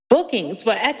bookings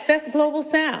for Access Global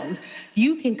Sound,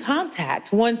 you can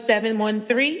contact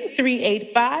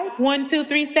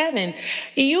 1713-385-1237.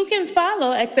 You can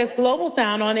follow Access Global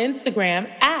Sound on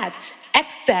Instagram at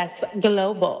Access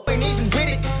Global. Ain't even with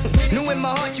it. Knew in my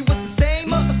heart you was the same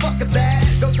motherfucker bad.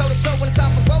 Go toe to toe when it's time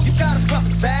for road, you gotta drop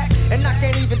his back. And I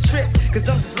can't even trip, cause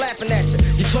I'm just laughing at you.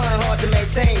 You trying hard to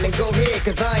maintain, then go ahead,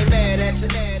 cause I ain't mad at you.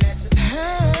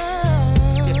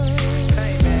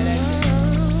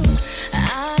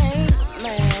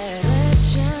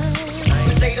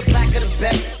 Say the blacker the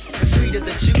better, the sweeter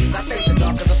the juice. I say the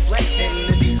darker the flesh and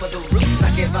the deeper the roots. I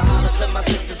give a holler to my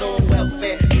sisters on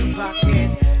welfare, 2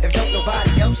 kids, if don't nobody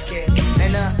else care.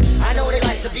 And I know they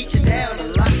like to beat you down a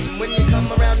lot. When you come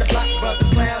around the block,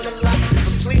 brothers clown a lot.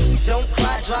 But please don't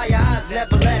cry, dry your eyes,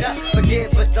 never let up.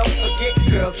 Forgive but don't forget,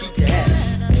 girl, keep your head up.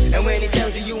 And when he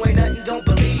tells you you ain't nothing, don't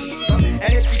believe him. And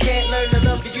if you can't learn to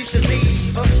love you, you should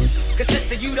leave him. Cause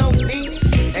sister, you don't need.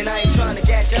 And I ain't trying to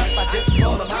gas you up, I just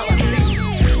roll them how I see.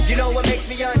 You know what makes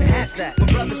me unhappy? That when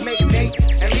brothers make babies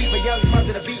and leave a young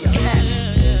mother to be a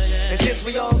mess. And since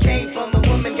we all came from a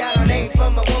woman, got our name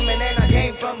from a woman, and I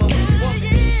came from a woman.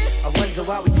 I wonder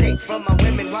why we take from our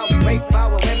women, why we rape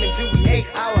our women, do we hate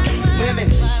our women?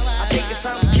 I think it's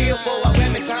time to kill for our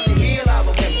women, time to heal our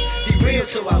women, be real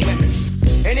to our women.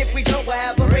 And if we don't, we'll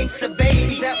have a race of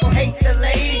babies that will hate the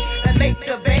ladies that make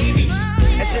the babies.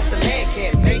 And since a man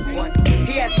can't make one,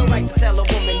 he has no right to tell a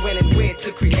woman when and where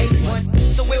to create one.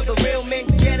 So will the real men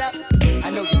get up? I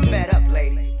know you're fed up,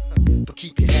 ladies, but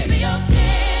keep your head up.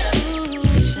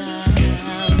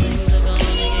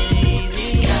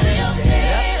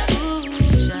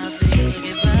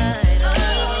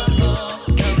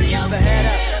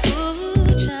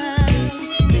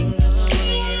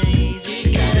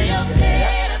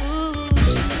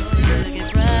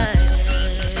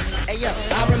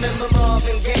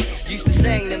 Used to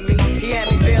sing to me, he had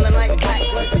me feeling like black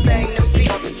was the thing to be.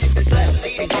 This left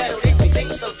lead together, it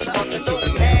seems so tough to know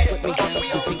we had it, but we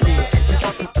always had it.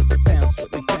 Bounce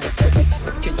with me, bounce with me.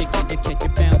 Can you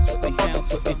bounce with me,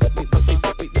 bounce with me,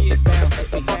 yeah, bounce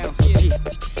with me, bounce, yeah,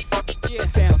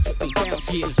 bounce with me, bounce,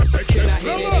 yeah. Can I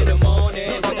hit it in the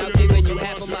morning without giving you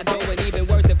half of my dough? And even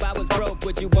worse, if I was broke,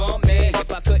 would you want me? If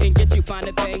I couldn't get you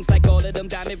finding things like all of them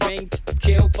diamond rings,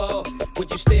 kill for, would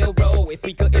you still roll? If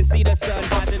we couldn't see the sun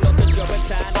rising up the shore in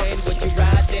Thailand, would you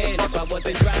ride then? If I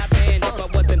wasn't driving, if I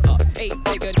wasn't a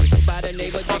 8-figure by the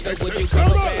neighbor nigga, would you come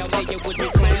around nigga, would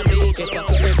you clown me? If I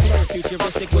couldn't flow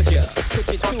futuristic, would ya? Put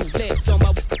your 2 lips on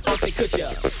my pussy, could ya?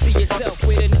 See yourself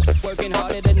with a working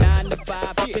harder than 9 to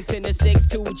 5, and 10 to 6,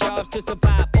 2 jobs to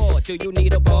survive? Or do you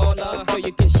need a baller so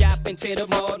you can shop into the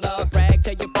mall? Brag,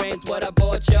 tell your friends what I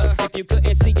bought ya. If you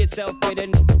couldn't see yourself with a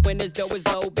when this dough is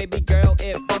low, baby girl,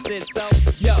 if this is so,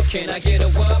 yo, can I get a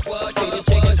what? To the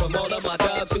chickens from all of my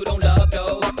dogs who don't love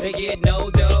dough, they get no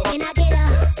dough. Can I get a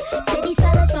to these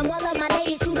fellas from all of my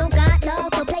ladies who don't got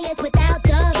love for players without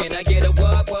dough? Can I get a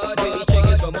what? To these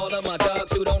chickens from all of my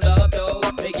dogs who don't love dough,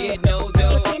 they get no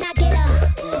dough. Can I get a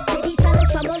to these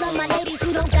fellas from all of my ladies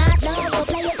who don't got love for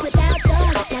players without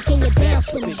dough? Now can you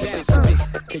bounce with me? Bounce with me.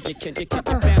 Can you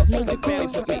bounce with me?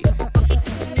 Bounce with me.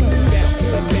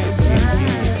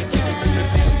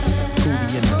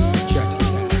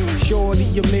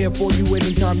 I'm there for you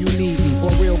anytime you need me.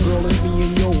 For real, girl, it's me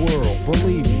in your world.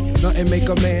 Believe me, nothing make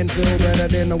a man feel better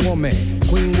than a woman.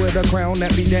 Queen with a crown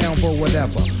that be down for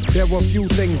whatever. There are few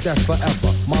things that's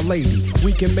forever. My lady,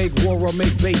 we can make war or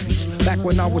make babies. Back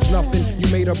when I was nothing, you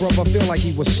made a brother feel like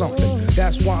he was something.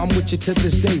 That's why I'm with you to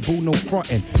this day, boo, no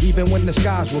frontin'. Even when the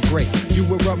skies were gray, you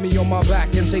would rub me on my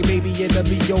back and say, baby, it'll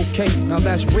be okay. Now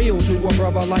that's real to a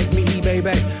brother like me,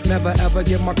 baby. Never ever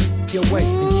give my your way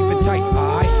and keep it tight,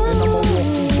 alright? And I'ma walk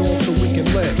these doors so we can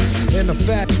live in a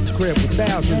fat crib with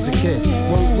thousands of kids.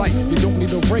 Word life, you don't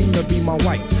need a ring to be my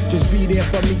wife. Just be there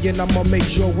for me and I'ma make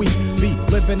sure we be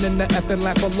living in the effing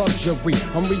lap of luxury.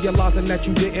 I'm realizing that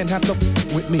you didn't have to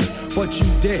with me, but you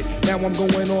did. Now I'm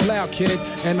going all out, kid,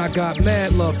 and I got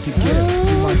mad love to give.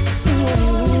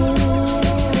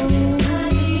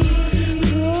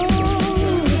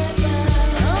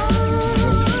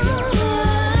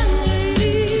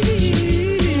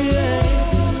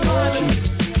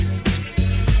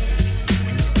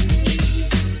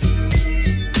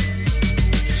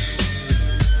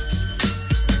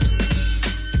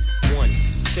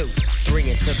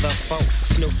 To the phone,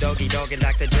 Snoop Doggy Dogg and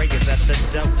Dr. Dre is at the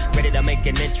door, ready to make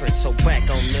an entrance, so back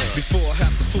on up. Before I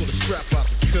have to pull the strap out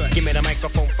the cut, give me the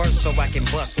microphone first so I can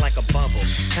bust like a bubble.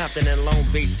 Compton and Long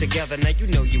Beach together, now you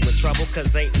know you in trouble,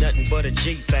 cause ain't nothing but a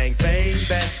G thing,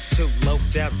 baby. Two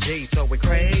loped out G's, so we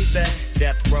crazy.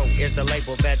 Death Row is the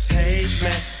label that pays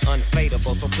me.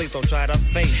 Unfadable, so please don't try to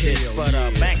fake this. But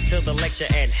back to the lecture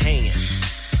at hand.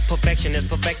 Perfection is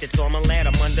perfected, so I'm a lad,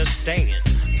 I'm understanding.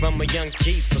 From a young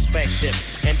G's perspective.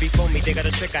 And before me, they got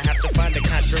a trick, I have to find a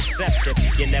contraceptive.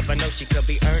 You never know, she could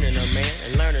be earning her man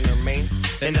and learning her man.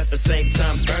 And at the same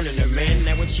time, burning her man.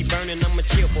 Now when she burning, I'ma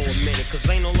chill for a minute. Cause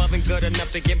ain't no loving good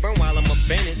enough to get burned while I'm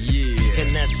offended. Yeah.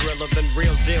 And that's realer than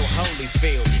real deal,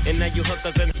 Holyfield. And now you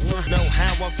hookers and know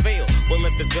how I feel. Well,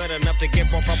 if it's good enough to get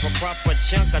a proper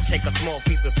chunk, I take a small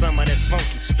piece of some of that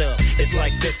funky stuff. It's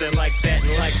like this and like that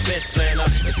and like this and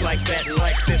it's like that and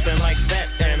like this and like that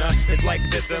and it's like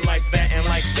this and like that and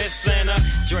like this and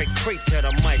Drake creep to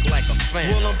the mic like a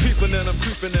fan. Well, I'm peeping and I'm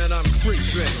creeping and I'm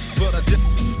creeping, but I did.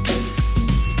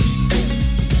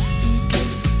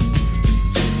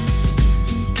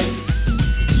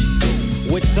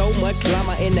 With so much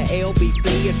drama in the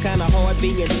LBC, it's kinda hard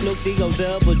being Snoop D-O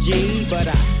double G. But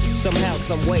I somehow,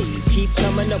 some way, keep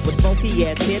coming up with funky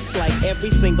ass hits like every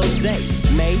single day.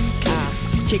 May I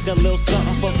kick a little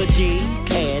something for the G's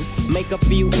and make a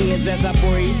few ends as I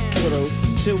breeze through.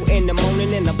 2 in the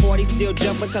morning and the party still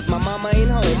jumping cause my mama ain't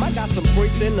home. I got some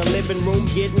freaks in the living room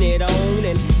getting it on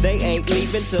and they ain't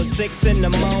leaving till 6 in the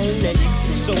morning.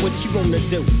 So what you wanna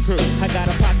do? I got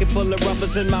a pocket full of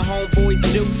rubbers and my homeboys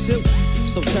do too.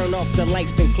 So turn off the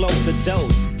lights and close the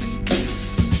doors.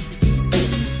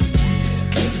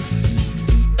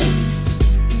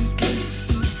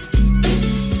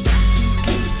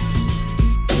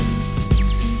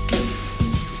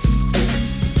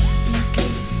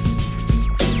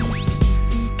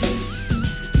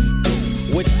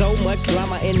 With so much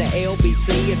drama in the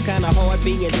LBC, it's kinda hard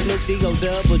being Snoop D-O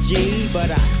double G.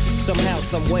 But I somehow,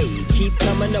 some way, keep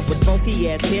coming up with funky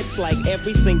ass hits like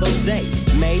every single day.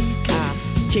 May I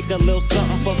kick a little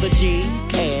something for the G's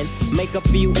and make a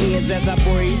few ends as I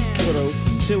breeze through.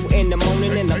 2 in the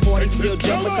morning and the party still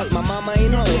jumping cause my mama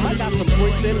ain't home. I got some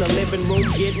freaks in the living room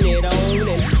getting it on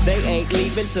and they ain't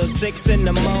leaving till 6 in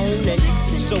the morning.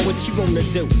 So what you wanna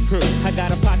do? I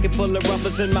got a pocket full of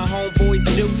rubbers and my homeboys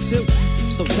do too.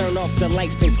 So turn off the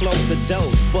lights and close the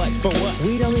door. But for what?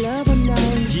 We don't love them now.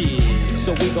 Yeah.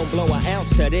 So we gon' blow an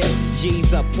ounce to this.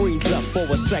 G's up, freeze up for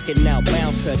a second now,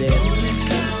 bounce to this.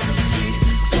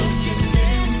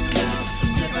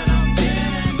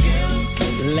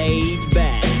 Laid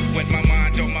back. With my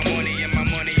mind on my money and my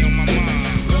money on my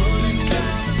mind. Rolling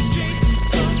down the street,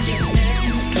 smoking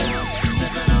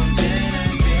sipping on gin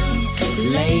and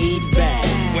bills. Laid back.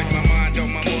 With my mind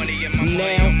on my money and my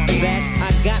money on my mind.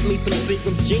 Got me some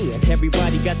Seagram's gin.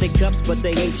 Everybody got their cups, but they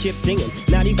ain't chipped in.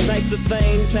 Now these types of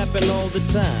things happen all the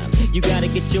time. You gotta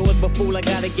get yours, but fool, I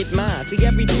gotta get mine. See,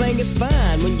 everything is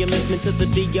fine when you're listening to the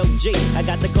D.O.G. I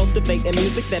got the cultivating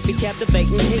music that be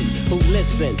captivating he who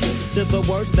listens to the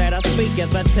words that I speak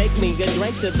as I take me a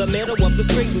drink to the middle of the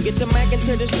street and get to mackin'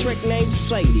 to this trick named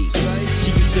Sadie.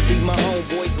 She used to be my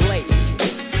homeboy's lady.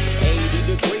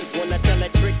 80 degrees when I tell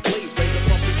that trick, please raise the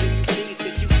bumper to you, please,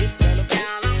 cause you get son of a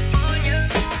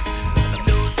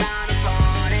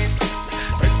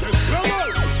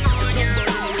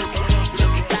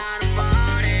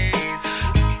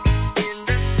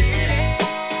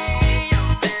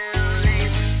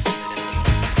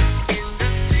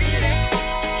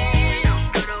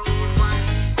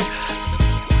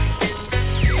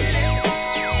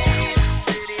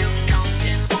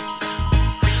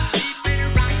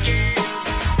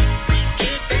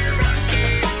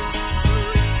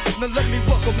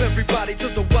everybody to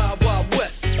the Wild Wild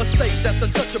West, a state that's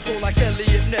untouchable like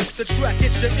Elliot Ness. The track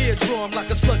hits your eardrum like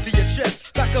a slug to your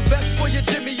chest. Back a vest for your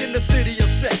Jimmy in the city of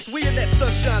sex. We in that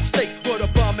sunshine state where the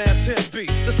bomb ass him be.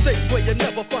 The state where you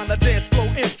never find a dance floor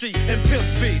empty and pimp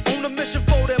speed. On a mission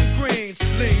for them greens.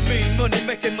 Lean, mean, money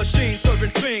making machines,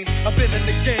 serving fiends. I've been in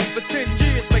the game for 10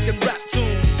 years making rap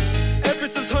tunes. Ever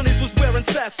since Honeys was wearing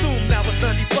Sassoon, now it's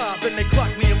 95 and they clock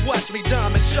me and watch me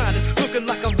diamond shining, looking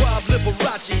like a Rob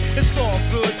Liberace. It's all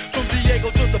good, from Diego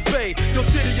to the Bay. Your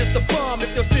city is the bomb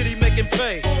if your city making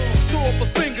pay. Throw up a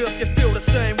finger if you feel the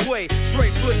same way.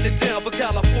 Straight putting it down for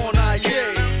California,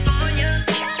 yeah.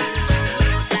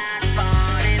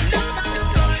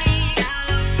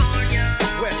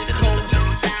 West Coast.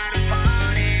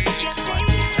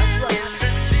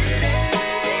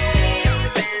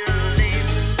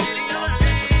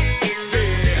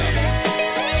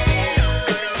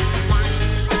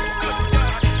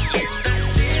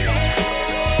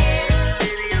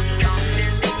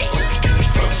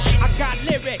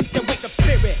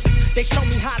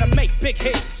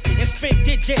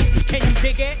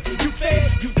 scared, you fed,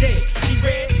 you dead. See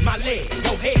red, my leg,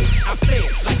 your head. I fled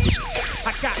like this.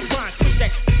 I got rhymes, push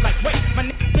that like wait. My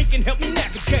nigga thinking help me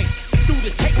navigate through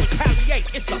this hate, retaliate.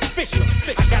 It's official.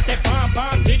 I got that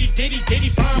bomb, diddy,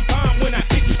 bomb when I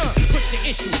hit you. Push the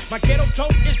issue. My ghetto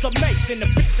dope is amazing. The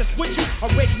bitch that's with you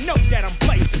already know that I'm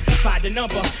blazing. Slide the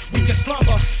number, we can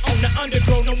slumber on the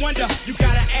underground. No wonder you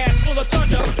got an ass full of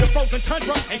thunder. The frozen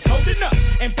tundra ain't cold enough,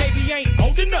 and baby ain't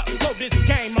old enough. Blow this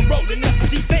game, I'm rolling up.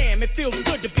 Deep Sam, it feels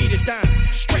good to be the dime.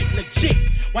 Straight legit.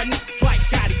 Why niggas like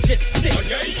Gotti just sit?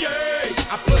 Okay,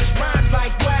 yeah. I push rhymes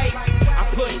like way. I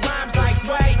push rhymes like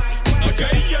way.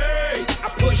 Okay, yeah. I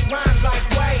push rhymes like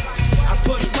way. I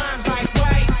push rhymes like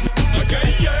way. Okay,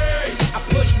 yeah. I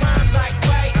push rhymes like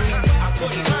way. I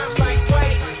push rhymes like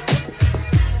way.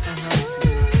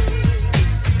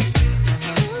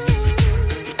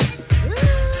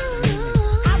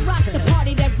 I rock the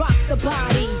party that rocks the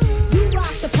body. You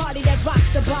rock the party that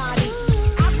rocks the body.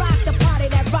 I rock the party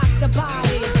that rocks the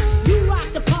body. You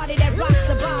rock the party that rocks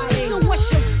the body. So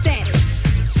what's your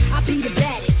status? I be the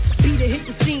baddest. Be the hit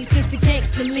the scene since the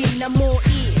gangster lean. I'm all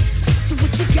ears. So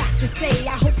what you got to say?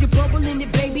 I hope you're bubbling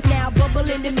it, baby. Now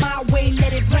bubbling in my way,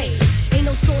 let it rain. Ain't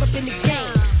no sort up in the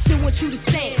game. Still want you to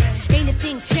say, ain't a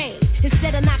thing changed.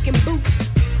 Instead of knocking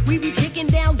boots, we be kicking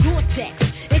down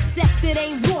Gore-Tex. Except it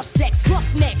ain't raw sex,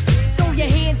 roughnecks. Throw your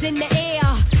hands in the air.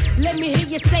 Let me hear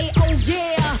you say, oh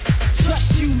yeah.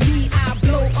 Trust you, me, I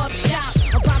blow up shop.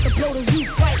 About to blow the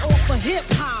roof right off of hip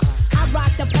hop. I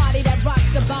rock the party that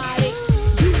rocks the body.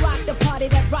 You rock the party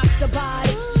that rocks the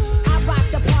body. I rock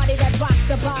the party that rocks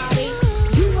the body.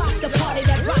 You rock the party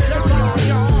that rocks the body.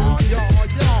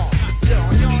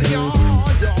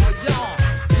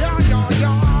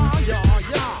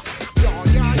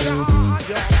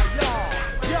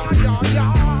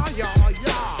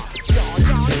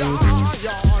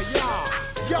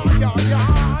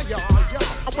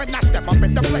 When I step up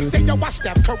in the place, say yo, I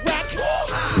step correct.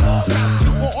 Got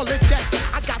you all in check.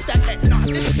 I got that head knock.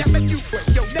 This step and you break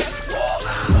your neck.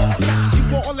 I got you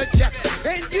all in check.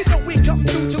 And you know we come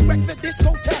through to wreck the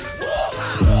discotheque.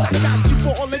 I got you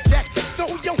all in check.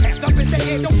 Throw your hands up in the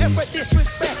air, don't ever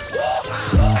disrespect.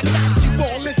 I got you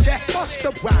all in check. Bust the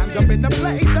rhymes up in the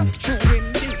place. True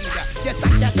indeed. Yes,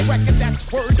 I got the record that's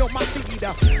word on my feed.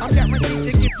 I'm guaranteed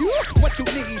to give you what you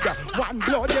need. One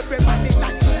blood, everybody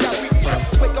like to carry.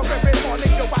 Wake up every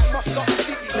morning, yo, I must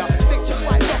succeed.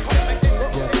 Nationwide, rock on, make it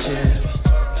work.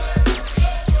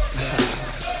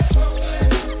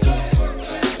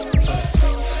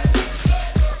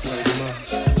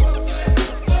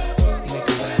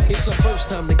 It's our first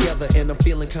time together, and I'm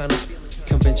feeling kind of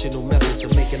conventional methods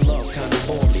of making love kind of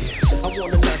bore me. I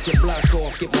wanna knock your block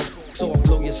off, get my off,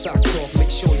 blow your socks off, make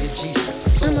sure your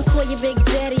G's. I'ma call you Big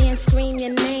Daddy and scream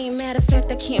your name. Matter of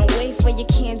fact, I can't wait for your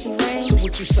candy rain. So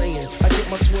what you saying? I get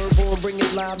my swerve on, bring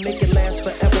it live, make it last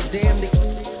forever. Damn the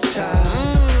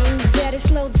time. Daddy,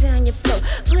 slow down your flow.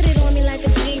 Put it on me like a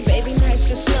G, baby,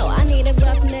 nice and slow. I need a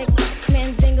roughneck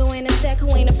Mandingo and a tech who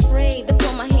ain't afraid to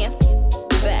pull my hands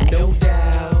back. No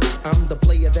doubt, I'm the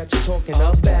player that you're talking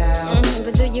about.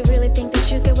 But do you really think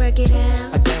that you can work it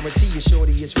out? I guarantee you,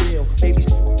 shorty, it's real. Baby,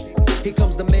 here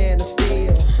comes the man of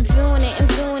steel. Doing it and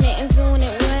doing it and doing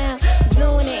it well.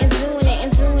 Doing it and doing it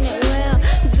and doing it well.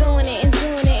 Doing it and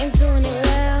doing it and doing it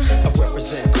well. I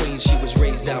represent Queens, she was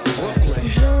raised out in Brooklyn.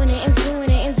 Doing it and doing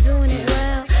it and doing it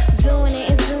well. Doing it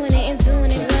and doing it and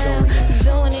doing it well.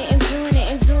 Doing it and doing it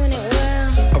and doing it well.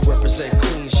 I represent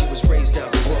Queens, she was raised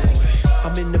out in Brooklyn.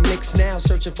 I'm in the mix now,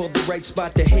 searching for the right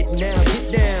spot to hit now.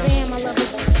 Hit down. Damn, I love it.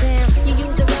 Damn, you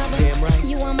use the rubber. Damn right.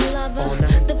 You are my lover. All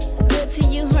night. The good to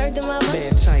you, heard the mother.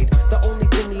 Man tight. The only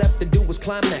thing left to do was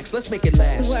climax. Let's make it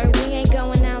last. Word, we ain't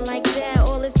going out like that.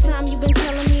 All this time you been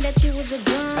telling me that you was a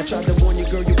dime. I tried to warn you,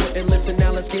 girl, you wouldn't listen.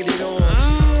 Now let's get it on.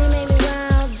 You made me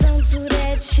wild. Don't do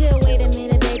that. Chill. Wait a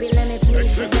minute, baby. Let me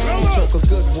please you back. You talk a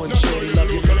good one, shorty.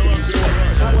 Love you, making me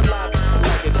sweat. How a lot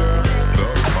like it, girl.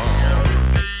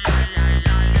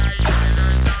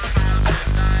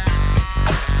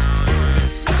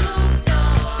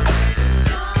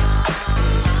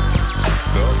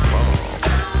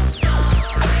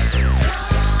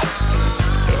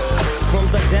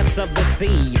 Depths of the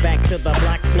sea, back to the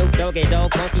block, Snoop Doggy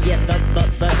Dogg, funky, yes,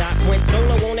 the doc went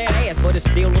solo on that ass, but it's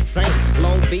still the same.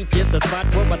 Long Beach is the spot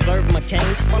where I serve my cane.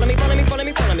 Follow me,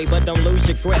 but don't lose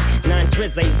your grip.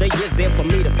 9’S ain't the years there for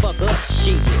me to fuck up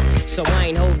shit. So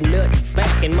I ain't holding nothing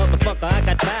back, and motherfucker, I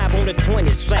got 5 on the 20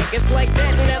 sack. It's like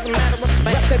that, and as a matter of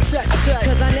fact,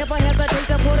 cause I never hesitate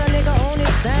to put a nigga on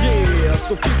his back. Yeah,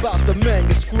 so keep out the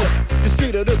manuscript. You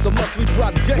see that it's a must we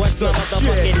drop gangsta. What's my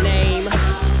motherfucking name?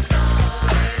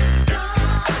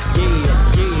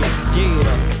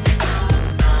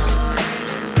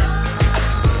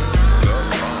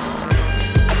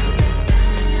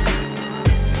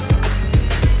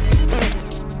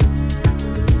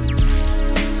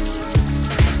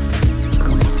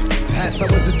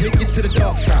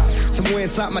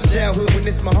 inside my childhood when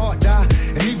it's my heart die.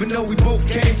 And even though we both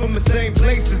came from the same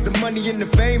places, the money and the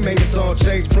fame made us all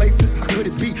change places. How could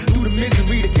it be through the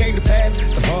misery that came to pass?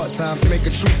 The hard times make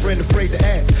a true friend afraid to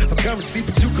ask for currency,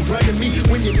 but you can run to me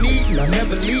when you need, and I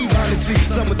never leave. Honestly,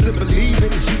 someone to believe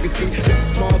in, as you can see, it's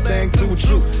a small thing to a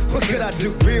truth. What could I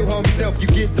do? Real homies help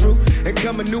you get through. And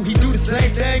coming new, he do the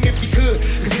same thing if he could.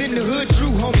 Cause in the hood,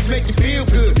 true homies make you feel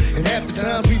good. And half the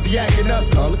times we be acting up,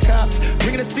 call the cops,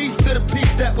 bringing the cease to the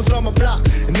peace that was on my block.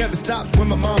 It never stops when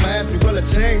my mama asks me, will I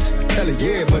change? I tell her,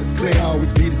 yeah, but it's clear I'll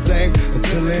always be the same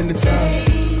until the end of time.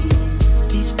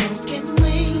 These broken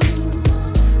wings,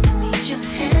 I need your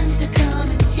hands to come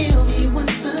and heal me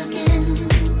once again.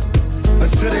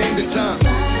 Until the end of time.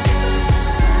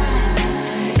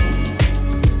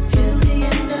 Till the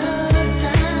end of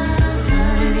time.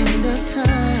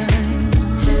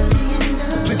 Till the end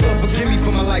of Please Lord forgive me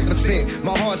for my life of sin.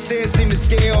 My heart still seem to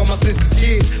scare all my sister's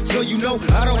kids. So you know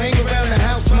I don't hang around the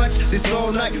house much. This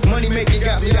all night money making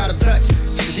got me out of touch.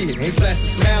 Shit, ain't flashed a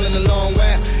smile in a long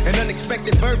while. An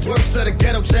unexpected birth, works of the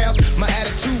ghetto child. My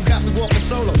attitude got me walking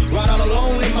solo, ride all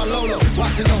alone in my Lolo,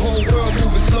 watching the whole world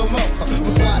moving slow-mo.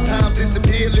 For 5 times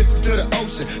disappear, listen to the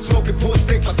ocean. Smoking porch,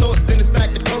 think my thoughts, then it's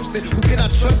back to coasting. Who can I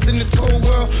trust in this cold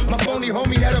world? My phony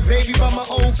homie had a baby by my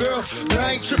old girl. But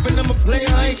I ain't tripping, I'm a player,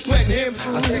 I ain't sweating him.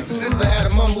 I sex a sister, had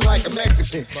a mumble like a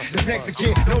Mexican. This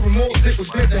Mexican, no remorse, it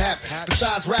was meant to happen.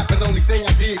 Besides rapping, only thing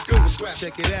I did good was rap.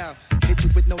 Check it out. Hit you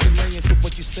with no delay into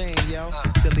what you saying, yo.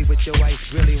 Silly with your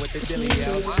ice, really with the dilly,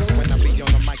 yo. When I be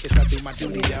on the mic, yes, I do my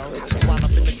duty, yo. While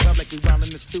up in the club like we while in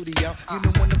the studio. You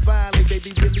know when to violate,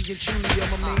 baby, really and truly, yo.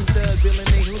 My main thug, Dylan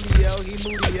ain't Julio, he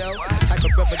moody, yo. Type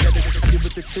of rubber that just give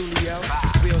with the tulio.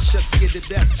 Real shucks, scared to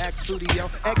death, act fruity, yo.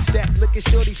 X that, look at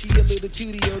shorty, she a little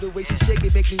cutie, yo. The way she shake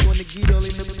it make me wanna get all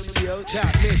in the video.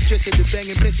 Top mistress of the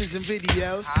banging misses and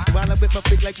videos. While I'm with my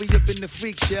freak like we up in the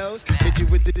freak shows. Hit you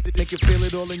with the make you feel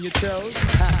it all in your toes.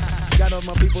 Got all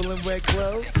my people in red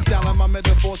clothes. Telling my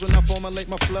metaphors when I formulate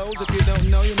my flows. If you don't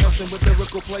know, you're messing with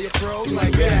lyrical player pros.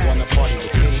 Like you really wanna party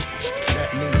with me?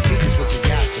 Let me see just what you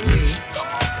got for me.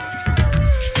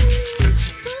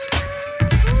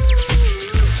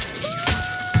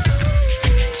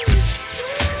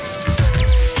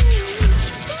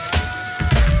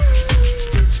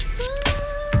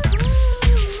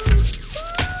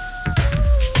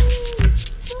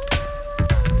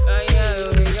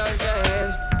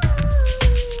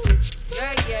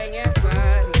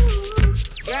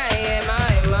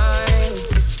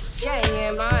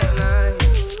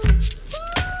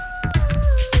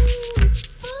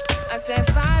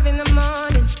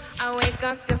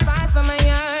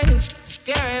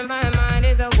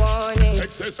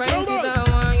 Friends, you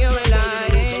the one you're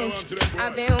relying.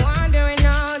 I've been wandering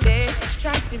all day.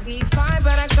 Try to be fine,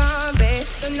 but I can't be.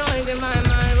 The noise in my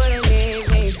mind wouldn't leave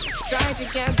me. Try to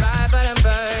get by, but I'm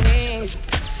burning.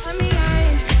 I'm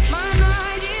behind, my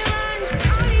mind it runs.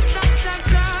 All these thoughts are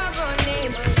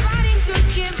troubling. Fighting to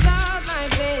give love my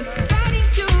pain. Fighting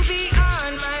to be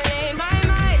on my lane. My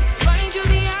mind running to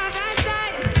the other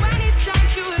side. When it's time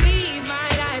to leave my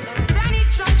life, then it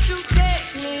tries to take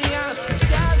me up.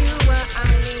 Tell you what I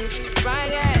need,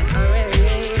 right at. I really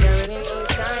need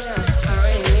time now.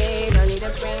 I need a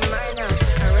free mind now.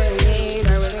 I really need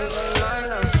mine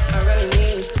now.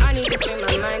 I need to free my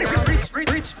mind now.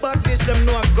 Rich badness, them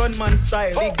know a gunman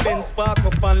style. Big Ben spark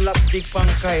up and last stick pan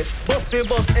kite. Bus we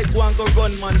bus egg one go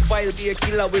run man file. Be a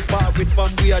killer we part with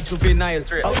from we are juvenile.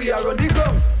 How we are on the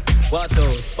ground. What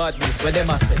those badness, where them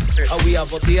a say? How we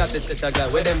have up the artist set a guy,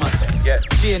 where them a say? Yeah.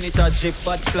 Chain it a drip,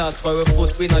 bad clocks for a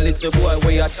foot. We no listen boy,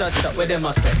 where you chat, where them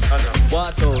a say?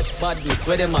 What those badness,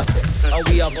 where them a say? How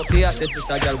we have up the artist set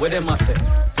a guy, where them a say?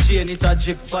 Chain it a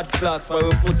drip, bad clocks for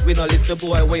a foot. We no listen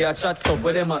boy, where you chat up,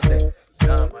 where them a say?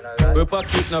 We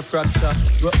pocket no fracture.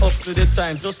 We're up to the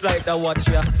time, just like the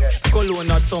watcher.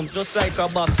 Cologne a thump, just like a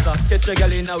boxer. Catch a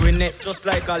girl in a net, just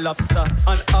like a lobster.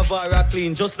 And Avara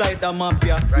clean, just like the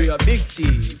mafia. We a big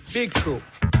thief, big crook.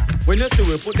 When you see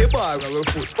we put the bar on our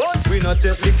foot, we not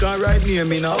take liquor right near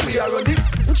me now. We are running.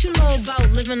 What you know about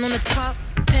living on the top?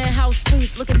 Penthouse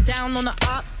suites, looking down on the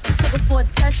ops. Took her for a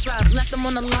test drive, left them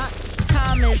on the lot.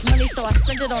 Time is money, so I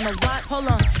spend it on a watch. Hold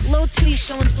on, little titty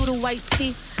showing through the white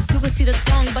tee. You can see the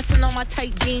thong busting on my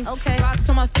tight jeans. Okay, rocks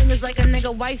on my fingers like a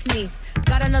nigga wife me.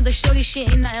 Got another shorty, she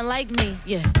ain't nothing like me.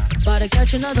 Yeah, about to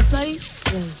catch another flight.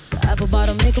 Yeah, the apple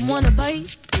bottom make him wanna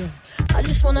bite. Yeah, I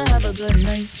just wanna have a good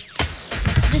night.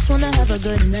 Just wanna have a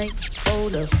good night.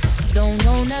 Hold up, don't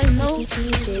know, now you know.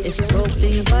 If you broke,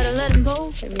 then you gotta let him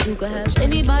go. You can have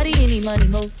anybody, any money,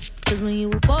 mo. Cause when you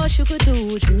a boss, you could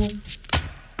do what you want.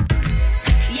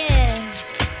 Yeah,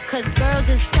 cause girls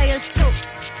is players too.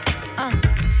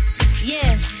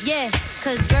 Yeah, yeah,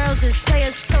 cause girls is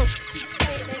players too.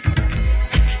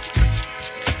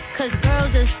 Cause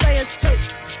girls is players too.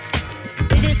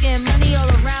 We just getting money all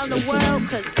around the world,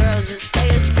 cause girls is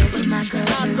players too.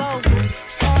 I go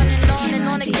on and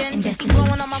on again.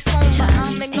 Blowing on my phone, but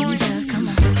I'm ignoring.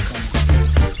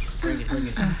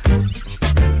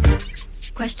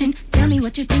 Question, tell me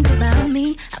what you think about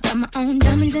me. I buy my own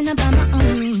diamonds and I buy my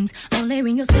own rings. Only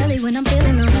ring your celly when I'm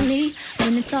feeling lonely.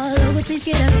 When it's all over, please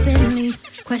get up and leave.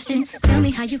 Question, tell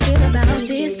me how you feel about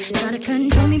this. Try to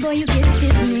control me, boy, you get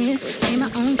dismissed. Pay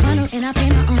my own condo and I pay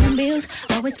my own bills.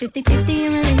 Always 50-50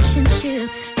 in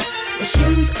relationships. The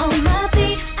shoes on my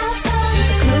feet, I buy.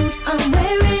 The clothes I'm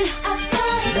wearing, I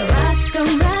buy. The rock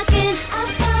I'm rocking, I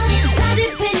buy. 'Cause I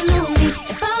depend on me.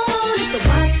 If I wanted the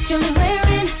watch I'm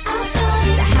wearing, I buy.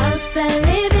 The house I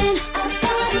live in, I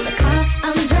buy. The car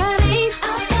I'm driving,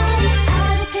 I buy.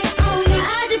 I depend on me.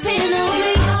 I depend on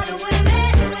me. All the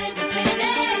women who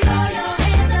independent, throw your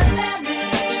hands up at me.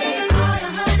 All the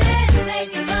honeys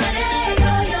making money,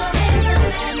 throw your hands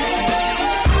up at me.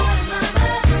 All the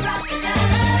mamas rocking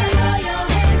dollars, throw your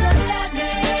hands up at me.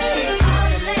 All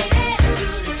the ladies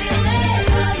truly feel me,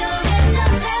 throw your hands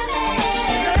up at me.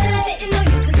 Girl, I didn't know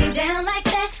you could get down like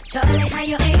that. Charlie, how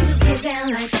your angels get down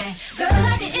like that. Girl,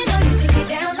 I didn't know you could get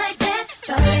down like that.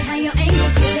 Charlie, how your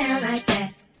angels get down like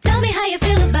that. Tell me how you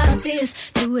feel about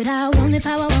this. Do what I want, live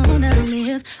how I wanna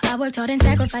live. I worked hard and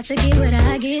sacrificed to get what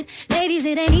I get. Ladies,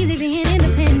 it ain't easy being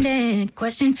independent.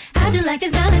 Question, how'd you like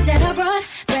this knowledge that I brought?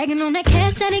 Bragging on that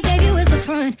cash that he gave you is the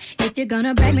front. If you're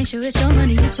gonna brag, make sure it's your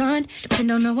money you fund.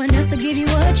 Depend on no one else to give you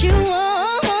what you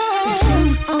want. The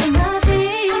shoes on my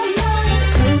feet, the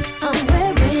clothes I'm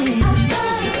wearing,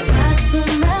 the rock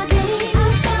I'm rocking.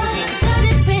 'Cause I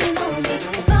depend on me.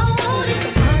 If I wanted the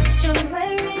watch I'm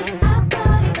wearing, I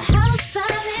bought it. The house I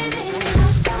live in,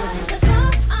 I bought it. The car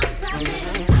I'm driving,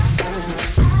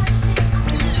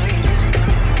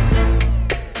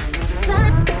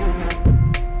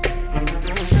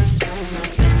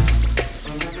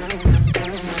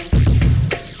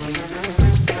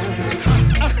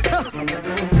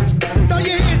 Throw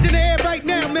your hands in the air right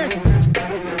now, man.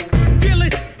 Feel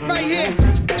it right here.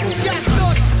 Scott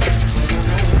Storch.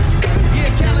 Yeah,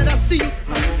 Khaled, I see you.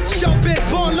 Showbiz,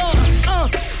 born law.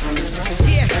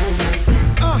 Yeah.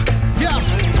 Yeah.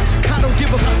 I don't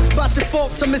give a fuck about your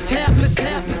faults or mishaps.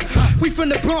 We from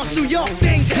the Bronx, New York,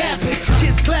 things happen.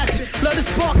 Kids clapping, love to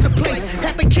spark the place.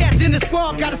 Half the cats in the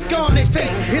squad got a scar on their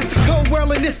face. It's a cold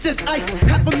world and this is ice.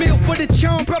 Half a meal for the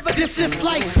charm, brother, this is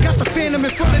life. Got the phantom in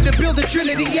front of the building,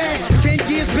 Trinity, yeah. 10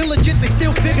 years been legit, they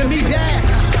still figure me bad.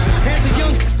 As a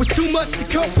young, was too much to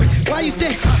cope with. Why you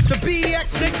think the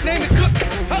BX nickname it cook?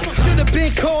 Should have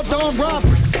been called on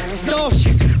robbery,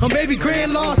 extortion, or maybe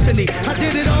grand larceny. I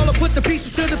did it all, I put the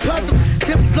pieces to the puzzle.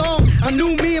 Just long, I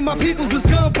knew me and my people was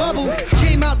gonna bubble.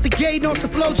 Came out the gate on some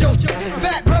flojo.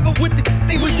 Fat brother with the,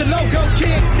 they was the logo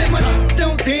kid. Said my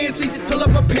don't dance, we just pull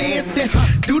up our pants and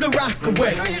do the rock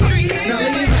away. Now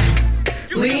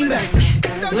lean back,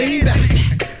 lean back,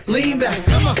 lean back.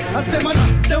 Come on, I said my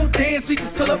don't dance, we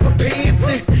just pull up our pants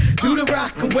and do the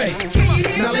rock away.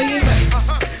 Now lean back,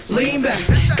 lean back,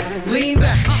 lean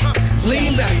back,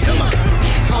 lean back. Come on.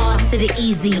 Hard to the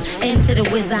easy, into the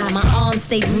wizard. My arms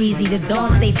stay breezy, the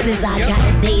dawn stay fizz. I got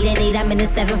a date at 8, I'm in the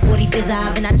 740 fizz.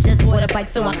 And I just bought a bike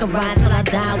so I can ride till I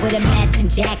die with a matching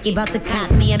jacket. About to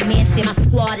cop me a mansion. My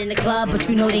squad in the club, but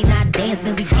you know they not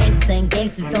dancing. We gangsta and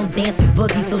gangsters don't dance with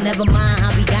boogies. So never mind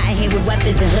how we got in here with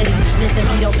weapons and hoodies. Listen,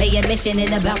 we don't pay admission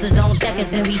and the bouncers don't check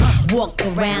us. And we walk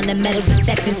around the metal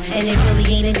detectors. And it really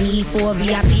ain't a need for a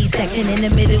VIP section. In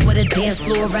the middle with a dance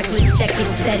floor, reckless check it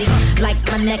steady. Like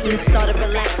my necklace started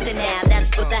relaxing now.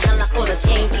 That's what the hell I call a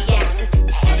chain reaction.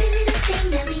 every little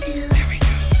thing that we do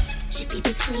should be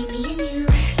between me and you.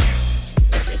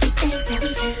 The freaky things that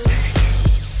we do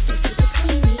is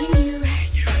between me and you.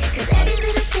 'Cause every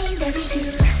little thing that we do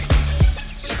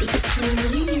should be between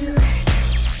me and you.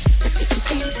 The freaky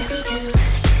things that we do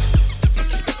is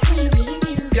between me and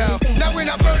you. Yo, now when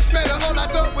I first met her, all I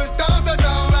thought was down the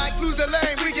dawn. Like lose the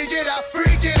lane, we can get out,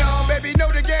 freaking on. Baby, know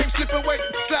the game, slip away.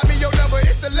 Slap me your number,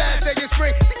 it's the last day of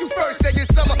spring. See you first day in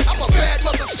summer. I'm a bad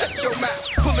mother, shut your mouth.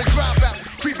 Pull a drop out,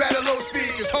 creep at a low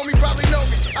speed. Cause homie probably know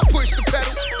me. I push the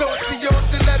pedal, thoughts to your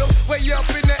stiletto. Way up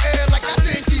in the air like I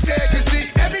think he's there. Cause see,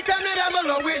 every time that I'm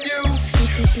alone with you,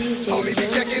 homie be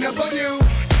checking up on you.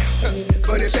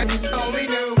 But if that only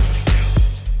knew,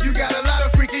 you got a lot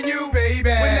of freaking you, baby.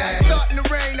 When that's starting to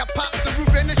rain, I pop the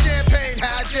roof and the champagne.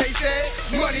 How Jay said,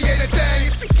 money ain't a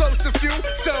thing, it's close to few.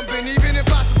 Some been even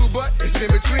impossible, but it's been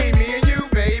between me and you,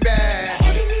 baby.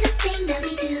 Every little thing that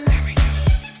we do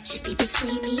should be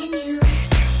between me and you.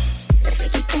 The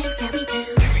freaky things that we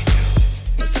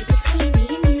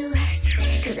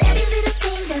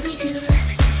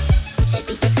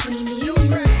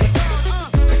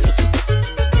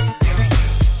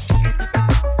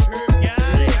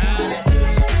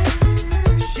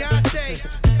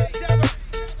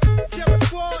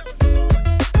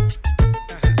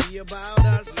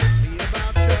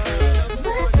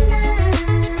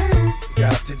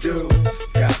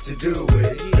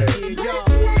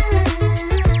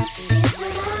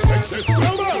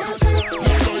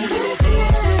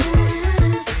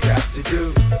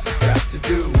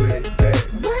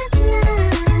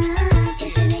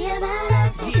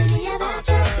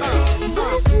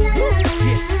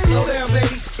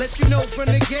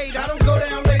from the gate. I don't go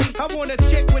down, lady. I want a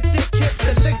chick with thick hips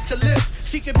that licks her lips.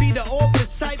 She could be the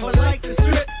office type, but like the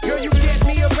strip. Girl, you get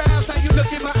me aroused, how you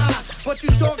look in my eye. But you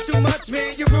talk too much,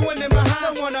 man, you're ruining my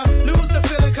high. I wanna lose the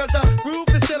feeling, cause the roof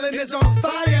is ceiling is on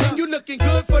fire. And you looking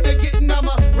good for the getting, I'm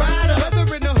a rider.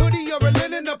 Whether in a hoodie or a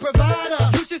linen, a provider.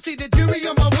 You should see the jury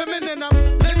on my women, and I'm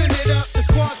living it up. The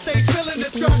squad stays filling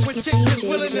the truck with chicks that's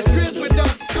willing to trizz with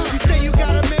us. You say you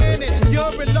got a man and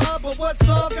you're in love, but what's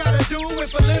love gotta do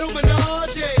with a little menage?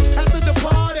 After the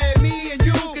party, me and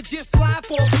you could just slide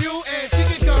for a few, and she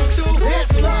can come too.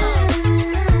 That's love.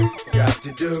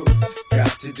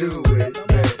 Got to do with it,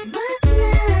 man. What's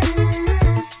love?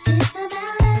 It's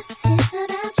about us, it's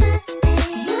about just me.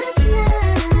 What's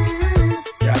love?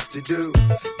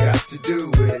 Got to do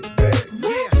with it, man.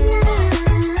 What's love?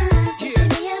 It should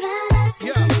be about us,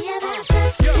 it should be about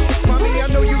just me. Mommy, I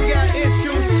know you got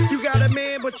issues. You got a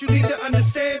man, but you need to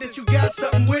understand that you got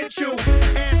something with you.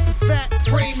 Ass is fat,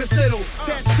 frame is little.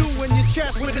 Tattoo in your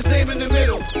chest with his name in the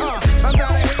middle. I'm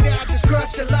not a hater, I just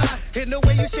crush a lot. In the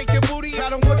way you shake your booty, I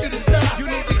don't want you to stop. You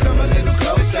need to come a little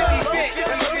closer. And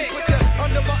let me put you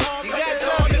under my arm like a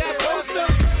dog is supposed to.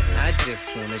 I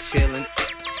just wanna chill and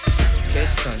catch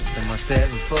stunts in my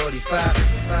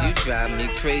 745. You drive me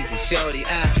crazy, shorty. I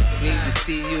need to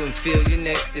see you and feel you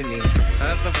next to me.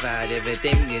 I provide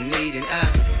everything you need, and I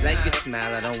like your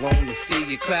smile. I don't want to see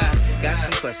you cry. Got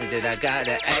some questions that I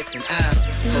gotta ask, and I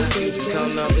hope you can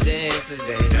come up with the answers,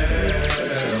 baby.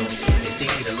 Girl, it's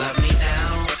easy to love me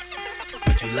now.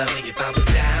 Would you love me if I was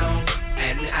down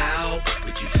and out?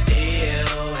 Would you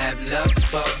still have love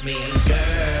for me,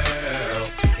 girl?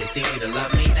 It's easy to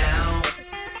love me now.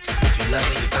 Would you love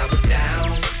me if I was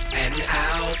down and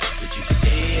out? Would you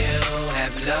still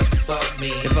have love for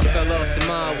me, If I fell off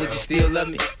tomorrow, would you still love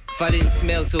me? If I didn't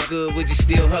smell so good, would you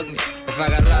still hug me? If I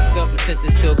got locked up and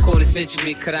sentenced to a quarter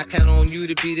century, could I count on you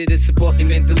to be there to support me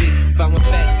mentally? If I went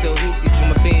back to a hoopty for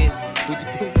my bands, would you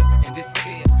poof and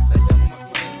disappear?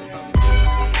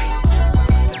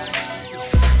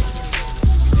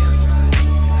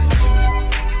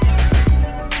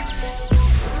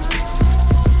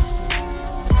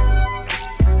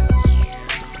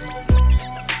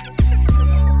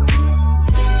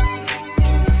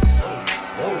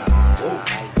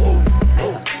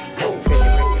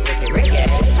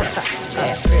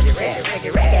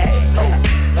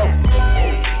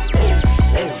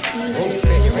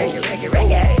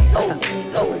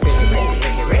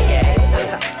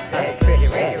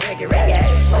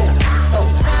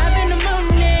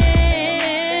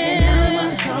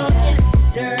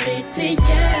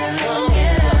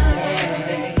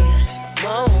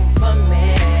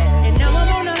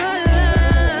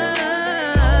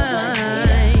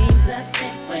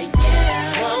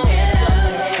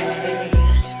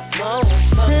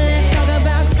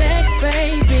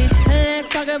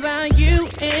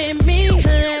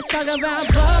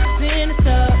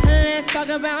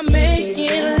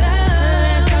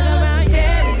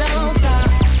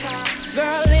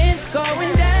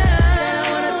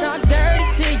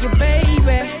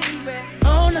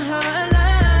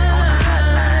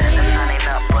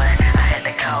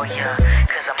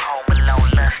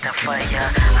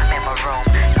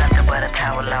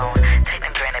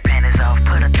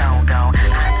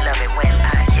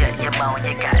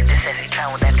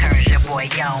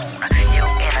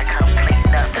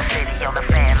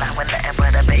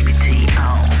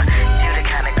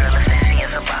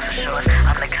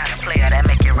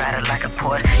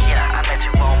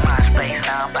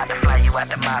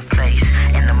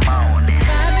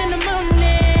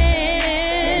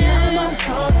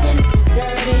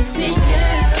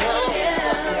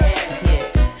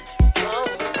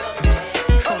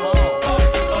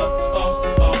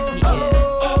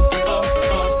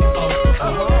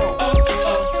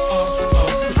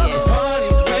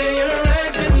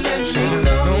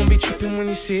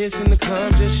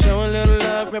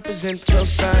 Represent your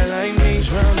side like me.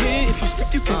 Round here, if you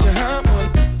step, you catch a hot one.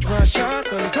 One shot,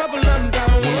 but a couple of them down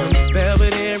one.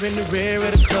 Belvedere in the rear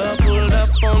of the club, pulled up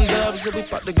on dubs, and we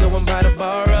about to go and buy the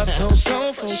bar up. So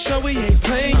for sure we ain't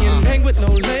playing. Hang with no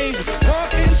lazy,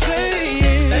 walk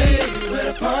insane. Hey,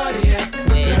 where the party at?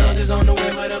 Girls is on the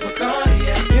way, where the Bacardi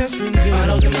at? Yes, we do. I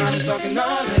know the mind is talking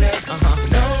all of that.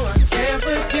 No, I can't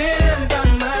forget about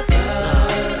my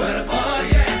love. Where the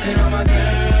party at? And all my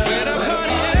girls.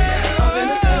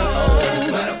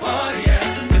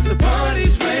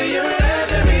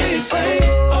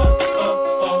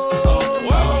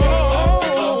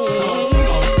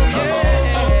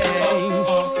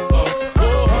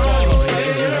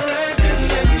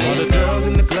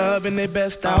 In their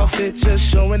best outfit, just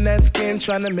showing that skin,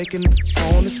 trying to make it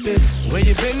on the spit. Where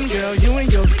you been, girl? You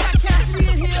and your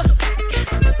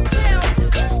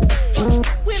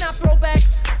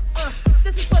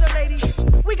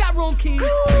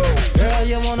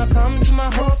you wanna come to my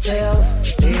hotel?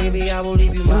 Baby, I will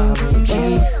leave you my room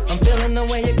key. I'm feeling the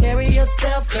way you carry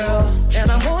yourself, girl, and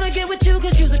I wanna get with you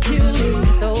cause you're a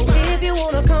cutie. So if you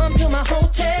wanna come to my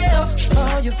hotel,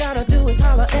 all you gotta do is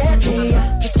holler at me.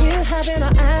 Cause we're having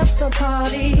an after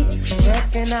party,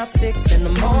 checking out 6 in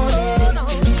the morning.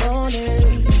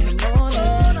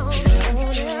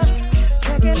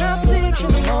 Checking out 6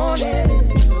 in the morning.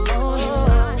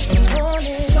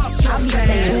 I be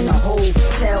staying in a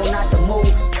hotel, not the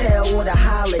motel or the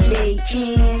Holiday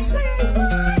Inn.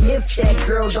 If that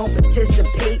girl don't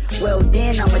participate, well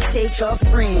then I'ma take a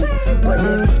friend. But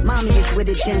if mommy is with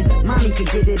it, then mommy could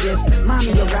get it. If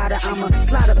mommy a rider, I'ma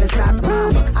slide up inside the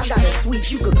mama. I got a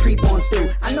suite you could creep on through.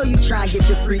 I know you try and get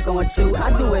your freak on too.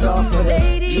 I do it all for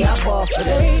that. Yeah, I ball for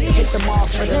that. Hit them all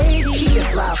for that. Keep it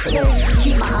fly for that.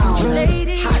 Keep my eye on that.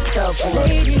 Hot tub for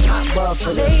that. Hot bub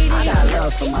for that. I got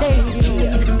love for my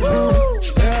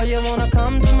Girl, you wanna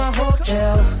come to my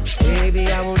hotel? Baby,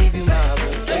 I will leave you my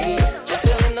room key. I'm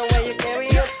feeling the way you carry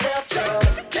yourself, girl,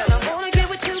 and I wanna get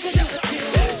with you cause you're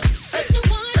cute. Listen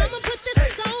one, I'ma put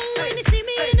this on. When they see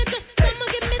me in the dress, I'ma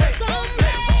give me some.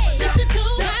 Listen two,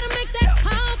 gotta make that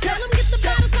call. Tell them get the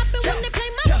bottles poppin' when they play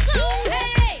my song.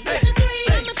 Listen three,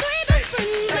 I'm a three best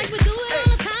friends. Like we do it all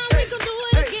the time, we gon' do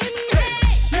it again.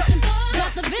 Listen four,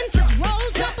 got the vintage rolls.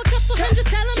 Drop a couple hundred,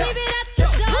 tell them leave it at the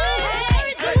door.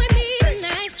 Doing me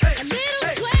tonight, a little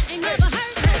sweat ain't never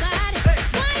hurt nobody.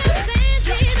 Why you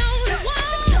standing on the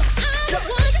wall? I'm the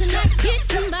one tonight,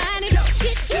 getting body,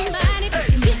 getting body,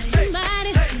 getting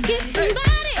body, getting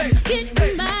body,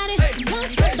 getting body.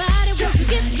 Want your body, won't you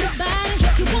give your body?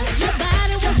 You want your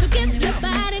body, won't you give your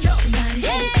body?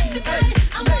 Yeah, everybody,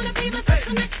 I wanna be myself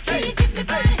tonight. Can you give me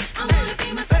body? I wanna be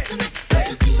myself tonight. Don't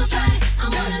you see my body? I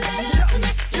wanna let it out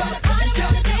tonight. Wanna party,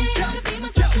 wanna dance, wanna be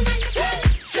myself tonight.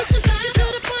 Listen five to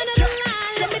the point of the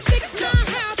line. Let me fix my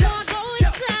hair before I go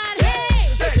inside. Hey,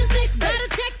 listen six, gotta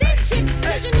check these chicks,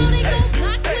 cause you know they gon'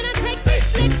 block when I take these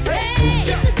flicks. Hey,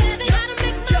 listen seven, gotta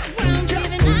make my rounds,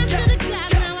 giving eyes to the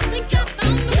guys. Now I think I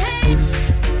found the way.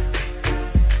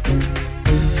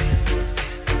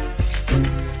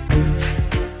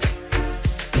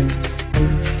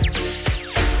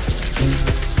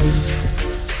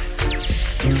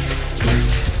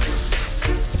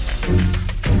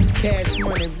 Cash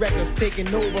Money Records taking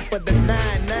over for the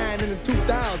 99 in the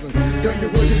 2000s. Girl, you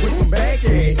working with some bag,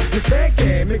 yeah. This bag,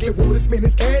 yeah. Make it wanna spend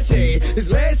this cash, yeah. This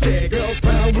last, yeah. Girls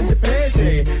proud with your pass,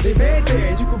 yeah. They mad,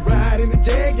 yeah. You can ride in the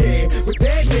Jag, yeah. With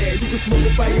that, yeah. You can smoke a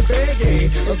fire bag,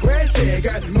 yeah. A grass, yeah.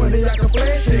 Got money I can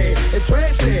flash, yeah. And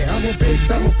trash, yeah. I'm a bitch,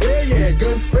 I'm a player, yeah.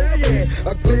 Gun spray, yeah.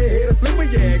 A clear head, a flipper,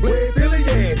 yeah. Grey Billy,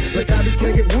 yeah. Like I be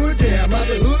slinging wood, yeah. I'm out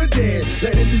the hood, yeah.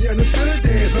 Let it be understood,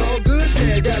 yeah. It's all good,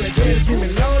 yeah. Got a gas, give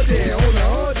me Lord, yeah. On the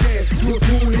hard, yeah. You a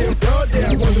cool here, broad, yeah.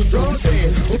 I want to draw,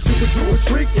 yeah. Hope you can do a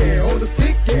trick, yeah. On the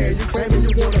stick, yeah. You claiming you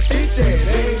wanna fit, yeah.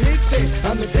 They ain't it, yeah.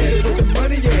 I'm the daddy with the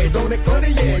money, yeah. Don't act funny,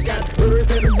 yeah. Got the birds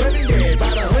and the money, yeah.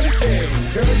 About 100, yeah.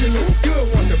 Girl, you look good,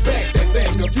 want to back that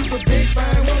thing up. You a big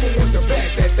fine woman, want to back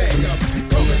that thing up. You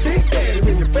call me Big Daddy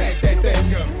when you back that thing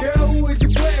up. Girl, who is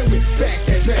you playing with? Back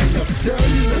that thing up. Girl,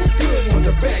 you look good, want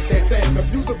to back that thing up.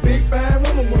 You a big fine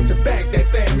woman, want to back that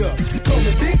thing up. You call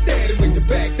me Big Daddy when you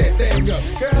back that thing up.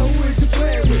 Girl, who is you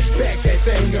playing with? Back that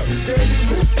thing up. Girl, you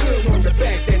look good, want to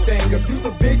back that thing up. You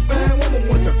a big fine woman,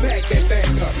 want to back that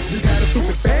thing up. You got a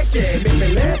stupid back, yeah. Make me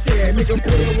laugh, yeah. Make them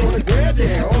put her on the grab,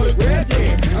 yeah. On the grab,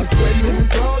 yeah. I'm sweating in the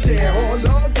dog, yeah. All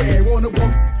log, yeah. Wanna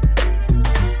walk.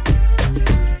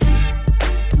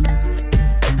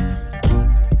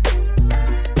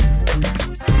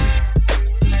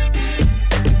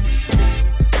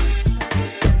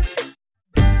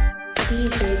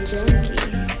 DJ Junky.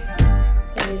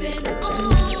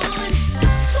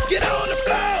 Get on the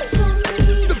floor.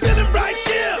 The feeling right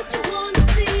here.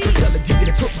 Tell the DJ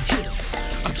to put my hit up.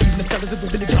 I'm keeping the fellas that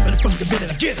really jumping from the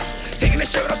minute I get them. Taking the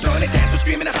shirt off, showing their tattoo,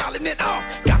 screaming and hollering it all.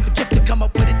 Got the gift to come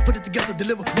up with it, put it together,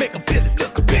 deliver, make them feel it.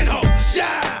 Look, I've been home,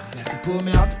 shy. Like they pull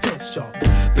me out the pencil sharp.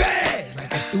 Bad,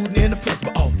 like a student in the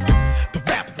principal office. But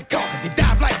rappers and coffee, they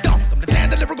dive like dolphins. I'm the damn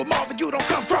lyrical Marvin, you don't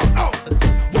come cross office.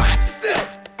 Watch yourself.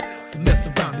 Don't mess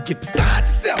around and get beside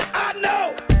yourself. I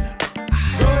know.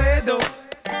 Go ahead though.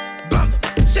 Bump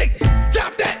it, shake it,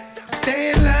 drop that.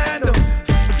 Stay in line though.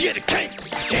 Forget it, can't.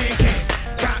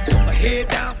 Got my head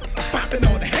down, popping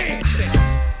on the handstand.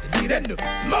 Leave that nigga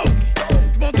smoking.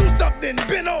 You wanna do something,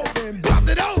 bend over and bust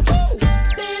it over.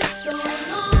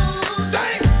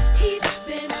 Sing.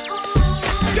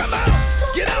 Come on,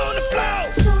 get on the floor.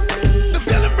 The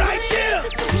feeling right here.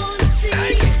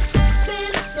 Sing it.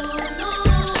 Sing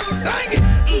it.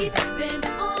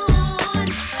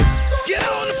 Get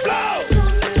on the floor.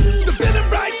 The feeling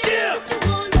right here.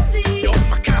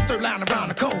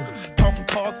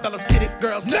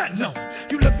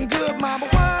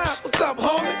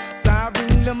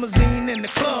 limousine in the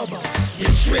club. You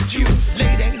trick you,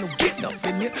 lady, ain't no getting up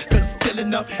in here, cause it's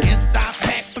filling up. Inside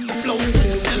packed from the floor to the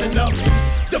ceiling up.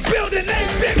 The building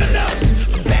ain't big enough.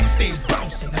 I'm backstage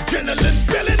bouncing, adrenaline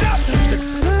building up.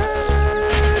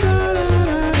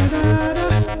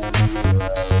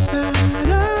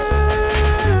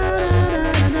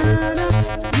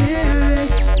 Yeah.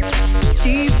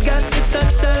 She's got the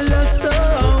touch I love so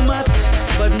much,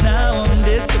 but now I'm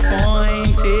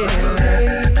disappointed.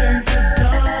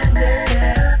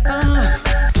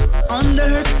 Under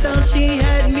her spell she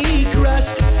had me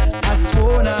crushed. I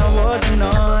swore I was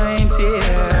anointed.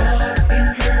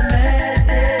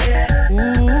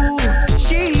 Ooh,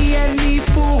 she had me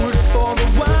fooled for a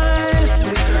while,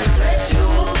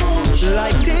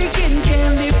 like taking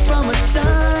candy from a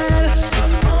child.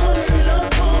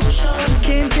 I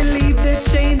can't believe the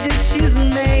changes she's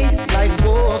made, like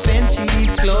warp and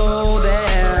she's clothing.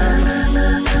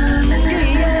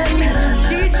 Yeah,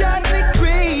 she drives me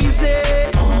crazy.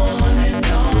 On and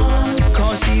on,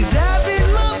 'cause she's having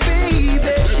my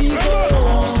baby. She goes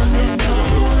on and on.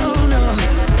 Oh no,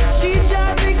 she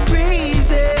drives me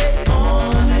crazy.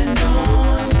 On and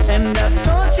on, and I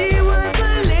thought she was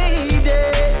a lady.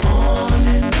 On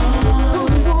and on,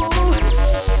 ooh, ooh.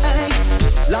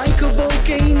 Like a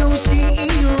volcano, she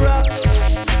erupts,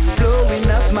 blowing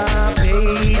up my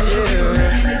pages.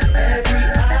 Every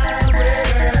hour.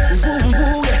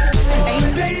 Ooh, hey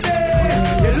baby,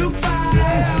 you look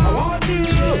fine. I want you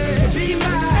to be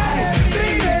mine.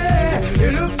 Baby, you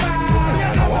look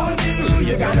fine. I want you.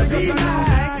 You gotta be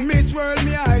mine. Miss World,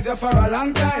 me eyes are for a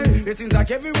long time. It seems like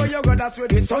everywhere you go, that's where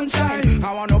the sunshine.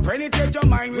 I wanna penetrate your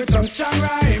mind with some strong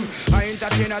rhyme. I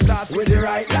entertain a thought with the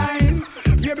right line.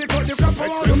 Baby, cut the crap, I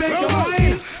want to make you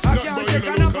mine. I can't take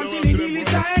a nap until you give me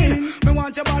sign. Me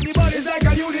want your body, body's like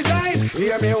a new design.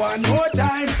 Hear me one more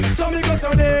time. So me go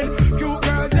so then. Cute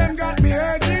girls, them got me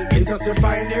hurting. It's just to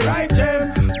find the right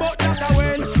gem. But that's a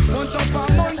win. Months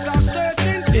upon months I'm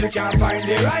searching, still can't find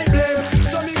the right blame.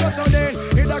 So me go so then.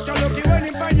 The doctor lucky when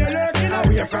he find you lurking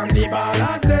away from the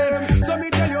balance then. So me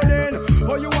tell you then,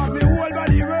 oh you want me whole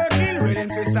body working, willing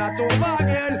to start over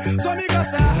again. So me go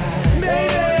so,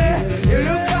 baby, you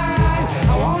look fine.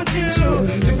 I want you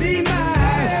to be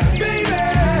mine, baby.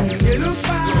 You look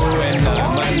fine. When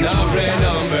I'm play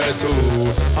number two,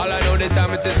 all I know the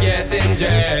time it is getting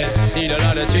jet. Need a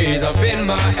lot of trees up in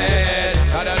my head,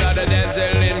 got a lot of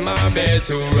Dancehall in my bed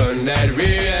to run that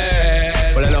real.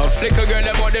 Well, I love flicker girl,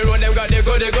 them on the road, them got the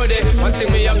goody. One thing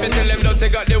me up and tell them don't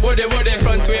take out the woody.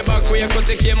 Front way, back way, cut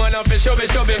the came on up and shove it.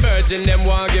 Virgin, them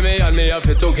want give me and me up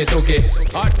to took it.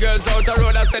 Hot girls out the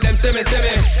road, I say them see me.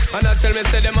 And I tell me,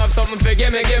 say them have something for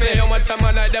gimme. How much time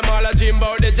I night, them all a dream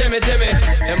about the Jimmy.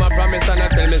 Them a promise and I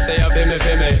tell me, say you feel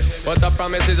me. But a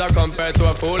promise is a compared to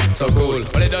a fool, so cool.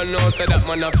 But they don't know, say that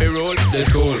man a fi rule,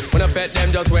 this cool. When I pet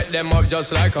them, just wet them up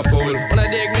just like a pool. When I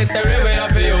dignitary way,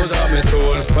 I fi use up my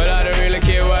tool. But I don't really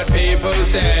care what people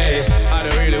say, I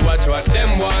don't really watch what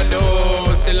them want do.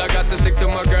 Still I got to stick to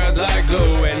my girls like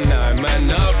glue. And I'm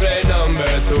not play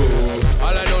number two.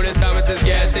 All I know this time it is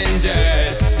getting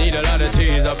jet. Need a lot of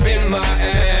cheese up in my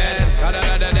head, got a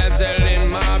lot of Dancehall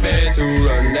in my bed to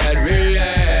run that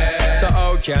relay. So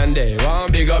how can they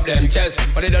want big up them chests,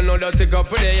 but they don't know that to go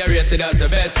put it, you rated as the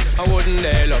best. I wouldn't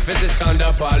they love it to stand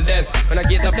up all this. When I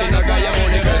get up in a guy, I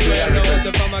only girl where I know. So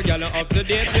from a gal up to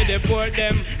date, we deport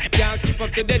them. Can't keep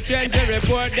up to the trends, we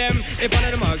report them. If one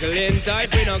of them muggling type,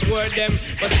 we not court them.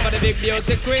 But if for the big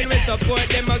beauty queen, we support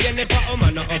them. Again, if a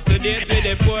woman not up to date, we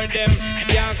deport them.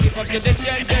 Can't keep up to the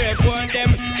trends, we report them.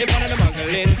 If one of them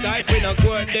muggling type, we not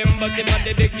court them. But if for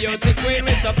the big beauty queen,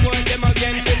 we support them.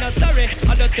 Again, we not sorry.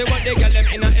 I don't say what they get them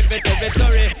in a every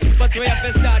territory. But we have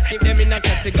to start keep them in a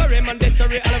category.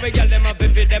 Mandatory, all of we get them have to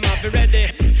fit them have to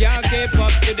ready. Can't keep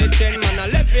up to the 10 man a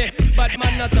left it. But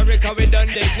man not sorry, cause we done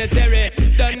dignitary.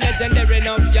 Done legendary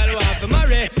enough, y'all want to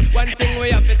marry. One thing we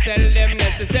have to tell them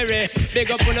necessary. Big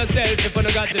up on yourself if you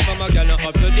no got it from a girl not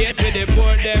up to date, we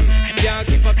deport them. Can't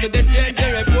keep up to the change, we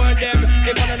report them.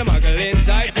 If one of the muggling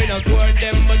type, we not court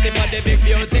them. But if a the big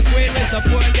beauty queen, we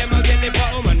support them. Again, if a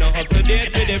woman not up to date,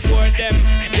 we deport them.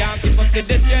 Can't keep up to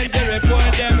the change, we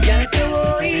report them. Can't say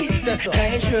oi,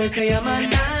 I sure say I'm a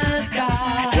nasty.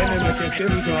 When they make it still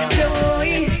go. Say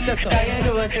oi, I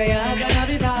know say I'm gonna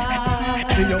be bad.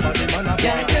 See your body man a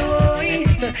Can't say oi,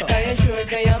 I sure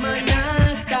say I'm a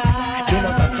nasty. You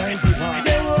must have time to pass.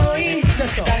 Say oi,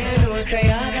 I know say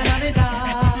I'm gonna be bad.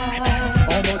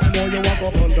 How much more you walk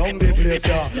up and down the place,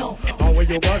 yeah? And when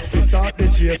you got to start the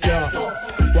chase, yeah?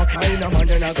 What kind of man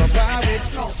you not go far with?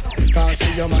 Can't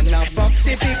see your man not fuck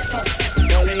the fix.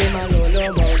 Only man know no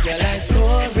about your life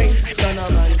story. So no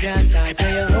man can't talk to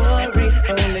your hurry.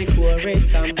 Only chorus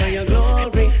stand for your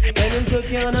glory. When him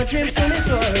took you on a trip to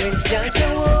Missouri, can't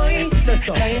say why.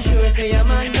 Can you sure say your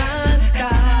man not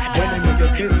stop? When him make your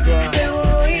skin cry. Say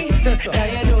why. Can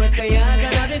you know say you're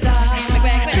gonna be dark?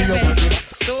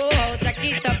 So jack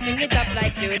it up, sing it up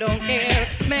like you don't care.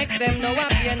 Make them know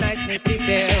up your niceness this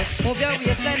year. Move your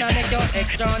waistline and make your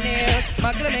extra near.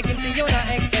 Muggle make him see you not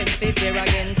expensive here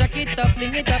again. Jack it up,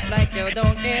 sing it up like you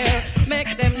don't care.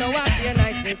 Make them know up your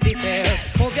niceness this year.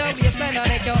 Move your waistline and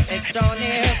make your extra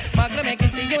near. Muggle make him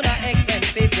see you not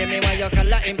expensive. Give me why you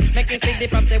call him. Make him see the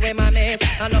property where my miss.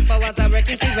 Enough hours I work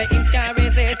him see where him can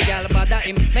resist. Y'all bother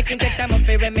him. Make him take time up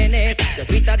for reminisce. You're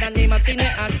sweeter than the machine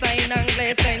where I sign and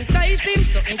glaze. Entice him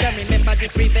so he can remember the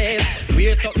previous.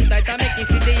 Wear something tight and make him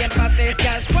see the emphasis.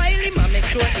 Y'all spoil him and make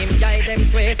sure him guide them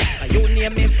twist. Your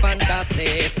name is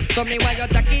fantastic. So me why you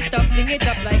jack it up, sing it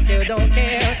up like you don't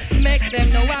care. Make them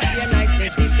know what your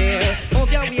niceness this year.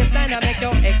 Move your waistline and make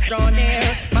your extra near.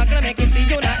 Magna make him see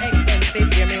you not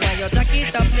expensive. Hear me why you jack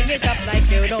it up, sing it up like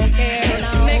you don't care.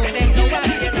 Make them know what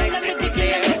your niceness this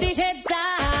year. Kill them with the heads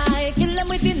high, kill them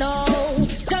with the no.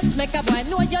 Just make a boy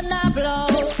know you're not blow.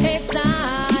 Heads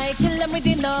high, kill them with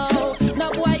the no.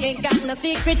 No boy ain't got no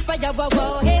secret for your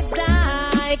wow. Heads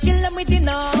high, kill them with the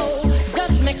no.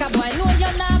 Just make a boy know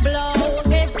you're not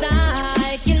blow. Heads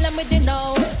high, kill them with the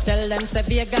no. Tell them say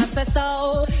Vegas say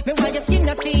so. Me why you skin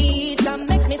your teeth and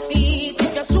make me see it.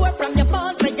 If you're sure from your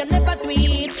phone say you never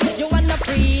tweet. You wanna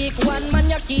freak, one man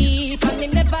you keep. And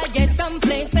him never get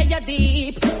complaints say you're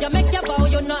deep. You make your bow,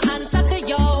 you no answer to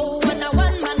yo.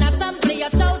 One man assembly your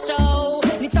chow chow.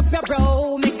 Knit up your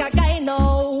bro, make a guy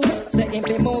know. Say him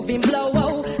be moving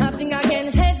blow. And sing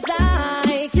again heads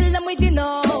high, kill them with the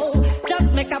no.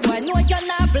 Just make a boy know you're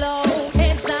not blow.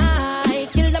 Heads high,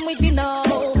 kill them with the no.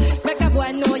 Make a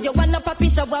boy know you want up a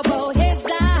piece of wow. Heads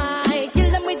high,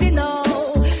 kill them with the no.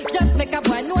 Just make a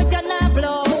boy know you're not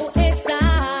blow. Heads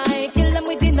high, kill them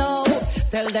with the no.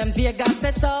 Tell them Vegas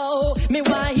say so. Me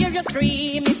want hear you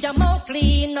scream if your mouth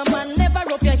clean. No man never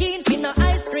rub your hint in no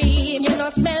ice cream. You no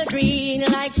smell green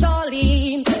like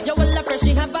Charlene. You will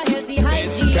appreciate have a healthy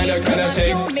hygiene. Can I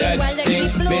shake that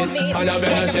thing, Miss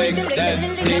Annabella, shake that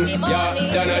thing.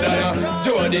 Yeah, Donna,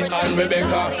 Jody and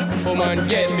Rebecca. Woman,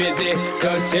 get busy.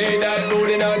 Just shake that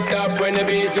booty non-stop when the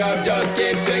beat drop. Just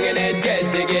keep swinging it,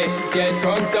 get jiggy. Get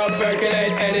drunk up,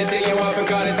 percolate anything you want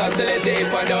because it's hostility.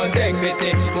 If I don't take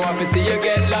pity, want to see you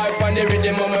get life on the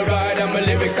rhythm of my ride. And my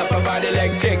lyrics up about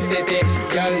electricity.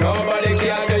 Girl, nobody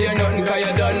can do you nothing cause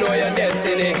you don't know your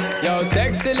destiny. Yo,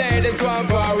 sexy ladies want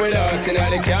power with us. In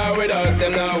the car with us,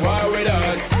 them not war with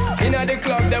us. In the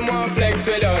club, them want flex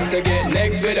with us. To get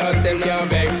next with us, them can't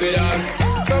vex with us.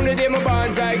 From the day my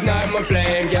bond, I ignite my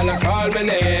flame. Girl, I call my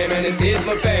name and it is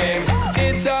my fame.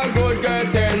 It's a good girl,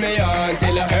 turn me on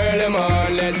till I earn them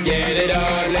on. Let's get it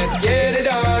on, let's get it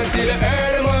on till I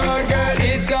earn them on. Girl,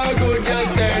 it's all good,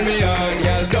 just turn me on.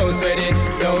 Girl, don't sweat it,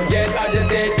 don't get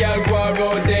agitated. Girl, go and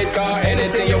rotate, cause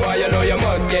anything you want, you know you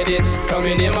must get it.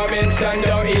 Coming in my mention,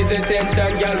 don't ease the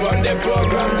tension. Girl, run the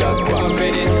program, just go and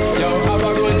fit it. Yo, have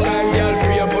a good time, girl,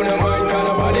 free up on the mind. Cause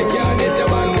nobody can this, your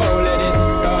man won't let it.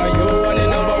 Cause you are the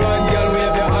number one, girl,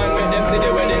 wave your hand, make them see the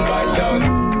wedding band, yo.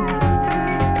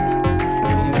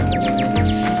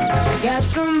 Got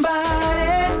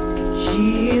somebody,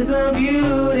 she's a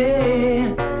beauty.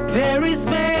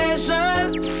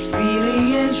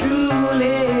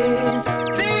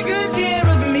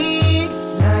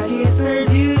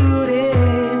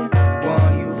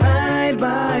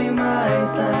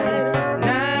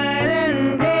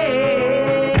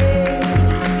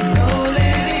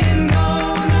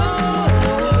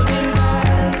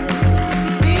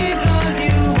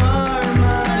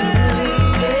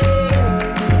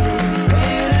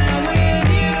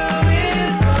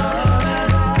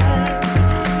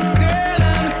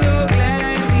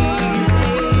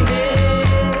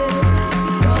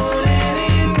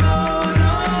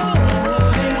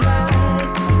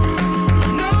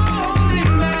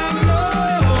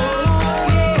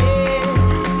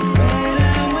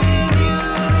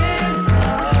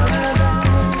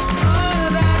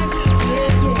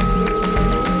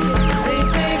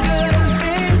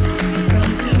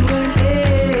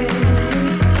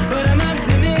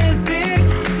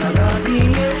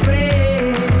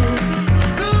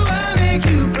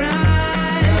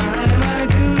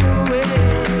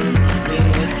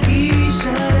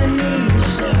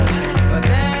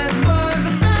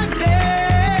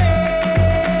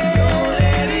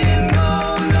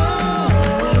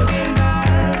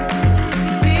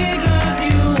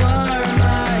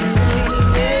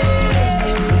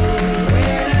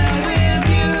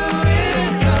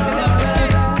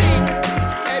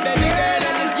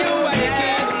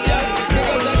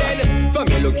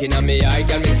 looking at me, I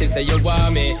can see say you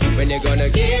want me. When you gonna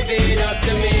give it up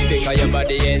to me? Because your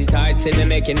body enticing me,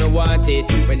 making me want it.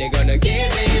 When you gonna give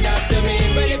it up to me?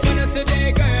 Well, if you're not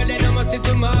today, girl, then I must see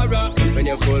tomorrow. When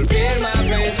you fulfill my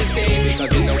fantasy,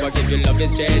 because you know I give you love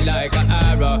is straight like an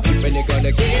arrow. When you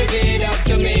gonna give it up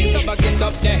to me? So back it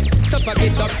up there, so back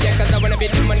it up there. Cause I wanna be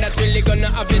the man that's really gonna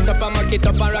have it up and mark it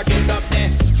up and rock it up there.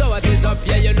 So what is up,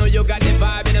 yeah, you know you got the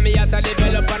vibe. And me out to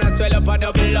develop and I swell up and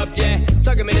double up, yeah.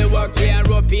 So give me the work, yeah, and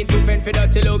rope in to fend for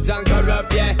dirty looks and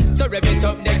corrupt, yeah. So rev it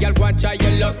up, there, girl, go and try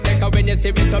your luck, there. Cause when you stir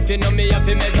it up, you know me have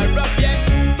to measure up,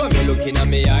 yeah. For me looking at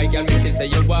me, I girl, me see say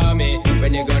you want me.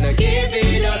 When you gonna give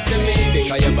it up to me?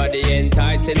 Because your body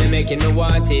enticing me, making me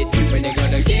want it. When you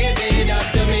gonna give it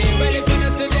up to me? Well, if you're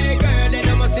not today, girl, then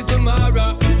I must see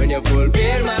tomorrow. When you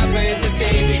fulfill my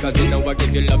fantasy, because you know I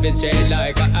give you love is straight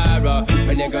like an arrow.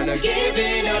 When you gonna give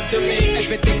it up to me? Hey,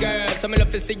 pretty girl, so me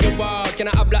love to see you walk. Can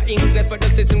I habla English for the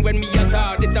season when me a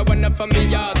talk? This a one from me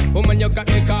yard. Woman, you got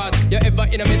me caught. You ever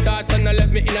in my thoughts and I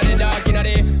left me in the dark. In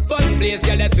the first place,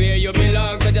 girl, that's where you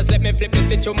belong. So just let me flip the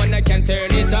switch, woman, I can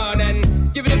turn it on.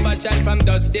 And give it a passion from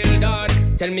dusk till dawn.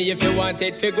 Tell me if you want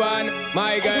it, fig one,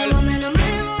 my girl. As a woman on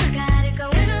my own, I got it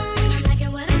going on. I'm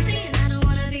liking what I'm seeing, I don't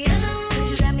wanna be alone. Cause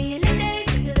you got me in the days,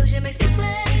 the illusion makes me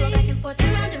sweat. Go back and forth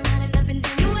and round and up and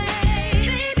down your way.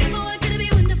 Baby boy, could it be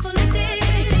wonderful like this?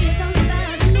 You say it's all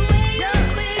about the way you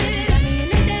swing. Cause you got me in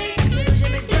the days, the illusion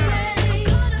makes me sweat.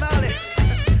 Molly.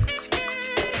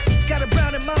 Got a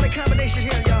Brown and Molly combination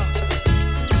here, y'all.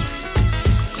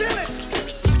 Feel it.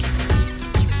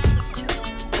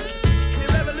 The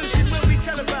revolution will be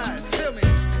televised. Feel me?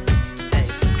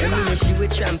 Come on. She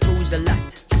with shampoos a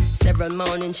lot. Several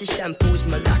mornings she shampoos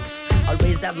my locks.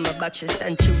 Always have my back, she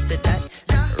stand true to that.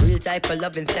 Real type of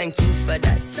loving, thank you for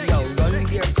that. Yo, run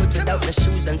barefoot without no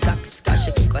shoes and socks. Cause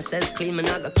she keep herself clean, man,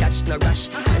 I go catch no rush.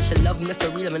 And she love me for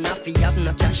real, man, I feel have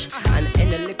no cash. And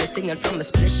any little thing and from a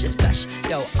splish, she splash.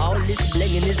 Yo, all this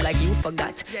blinging is like you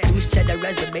forgot. Use cheddar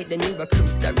as the bait, then you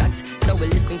recruit the rat. So we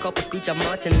listen couple speech of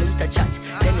Martin Luther chat.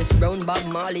 Dennis Brown, Bob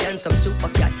Marley and some super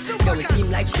cats. Yo, it seem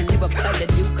like she live upside the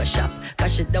Duke shop.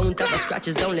 Cause she don't have a scratch,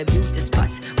 it's only beauty spot.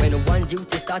 When one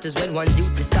duty start is when one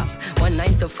duty stop. 1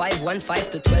 9 to 5, 1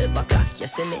 5 to 12 o'clock, you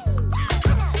see me?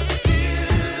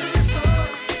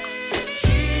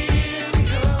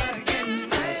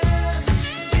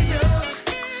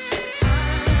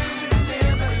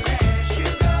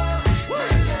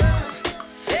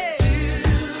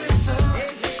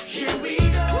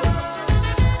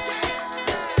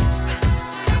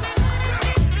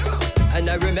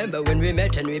 I remember when we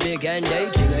met and we began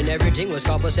dating, and everything was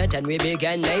composite and we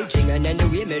began mating. And then the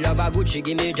way me love her good, she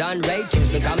give me John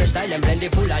ratings. Become a style and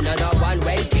plentiful and I know one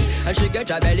waiting. And she get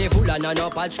her belly full and I know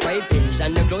pot scrapings.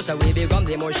 And the closer we become,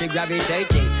 the more she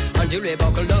gravitating. Until we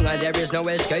buckle down and there is no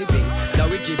escaping. Now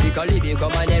we typically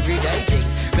become an everyday thing.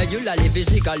 Regularly,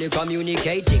 physically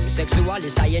communicating. Sexually,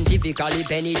 scientifically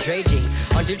penetrating.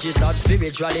 Until she starts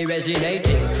spiritually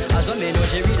resonating. As a man know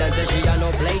she real and says she are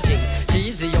no plating. She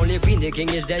is the only queen, the king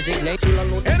is designated. Anyone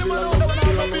know that one on the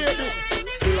baby?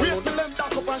 Wait till them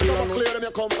back up and show clear them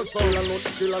you come for soul.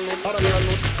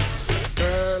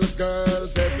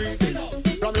 Girls, everything.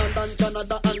 From London,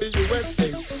 Canada and the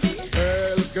USA.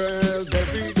 Girls,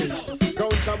 everything.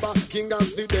 Crown Shabba, King and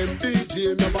Steve, them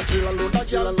DJ. Never chill alone,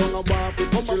 that girl alone a walk.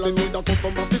 Come up, they need a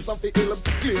customer, this of the ill.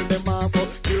 Clear them off.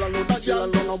 Chill alone, that girl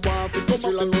alone a walk. Come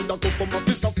up, they need a customer,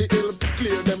 this of the ill.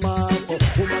 Clear them off.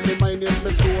 Woman, the mind is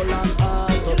my soul and heart.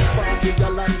 Party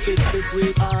girl and take the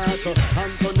sweetheart.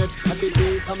 Antoinette, at the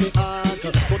base of me heart.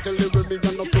 But tell the women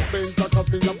you're not to paint. Cause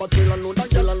me have a chill alone, that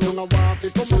girl alone a walk.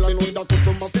 Come up, they need a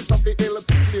customer, this of the ill.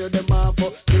 Clear them off.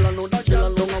 Chill alone, that girl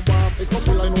alone a walk. Come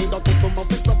up, they need a customer,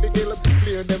 this of the ill.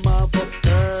 Clear them off.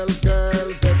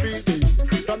 Girls, every day.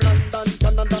 From London,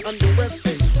 Canada and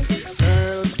USA.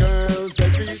 Girls,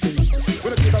 every day.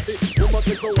 When I keep a bit, you must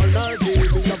be so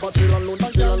allergic. We have a chill alone,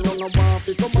 that girl alone a walk.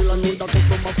 Come on, I need a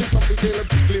customer, this of the ill.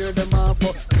 Clear them off.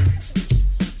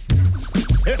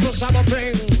 It's a Shabba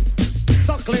bring,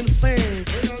 suckling sing.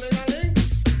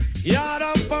 Yard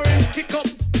up for it, kick up,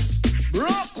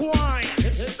 rock wine.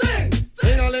 Sing,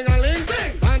 ding-a-ling-a-ling,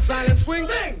 sing. Band silent swing,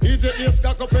 sing. DJ is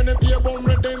stuck up in the beer bone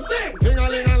rhythm, sing.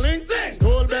 Ding-a-ling-a-ling, sing.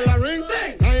 Gold bell a ring,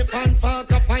 sing. Knife and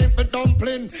fork a fine for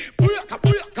dumpling.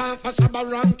 Can't for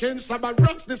Shabba ranking, Shabba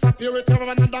rocks disappear with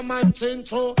another man change.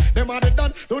 So them are the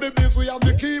done to the biz, we have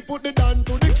the key, put the down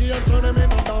to the key and turn them in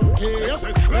a donkey. Yes,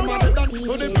 them are the done to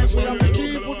the biz, we have the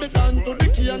key, put the down to the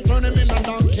key and turn them in a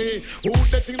donkey. Who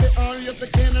they think they are? Yes, they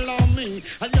can't allow me.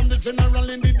 I am the general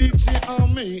in the DJ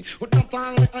army. With not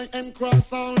only I am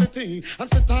cross all the T. And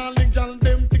set all the gal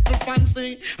them tickle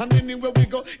fancy. And anywhere we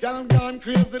go, y'all gone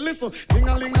crazy. Listen,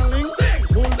 ding-a-ling-a-ling,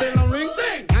 school bell a ring,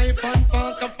 knife and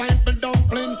fork a fight for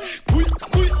dumpling.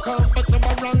 Quick,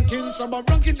 comfortable ranking. Some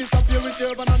ranking disappear with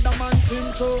you another man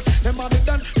chin. So them are the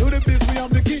done to the biz, we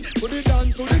have the key. Put it down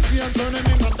to the key and turn them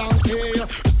in a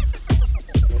donkey.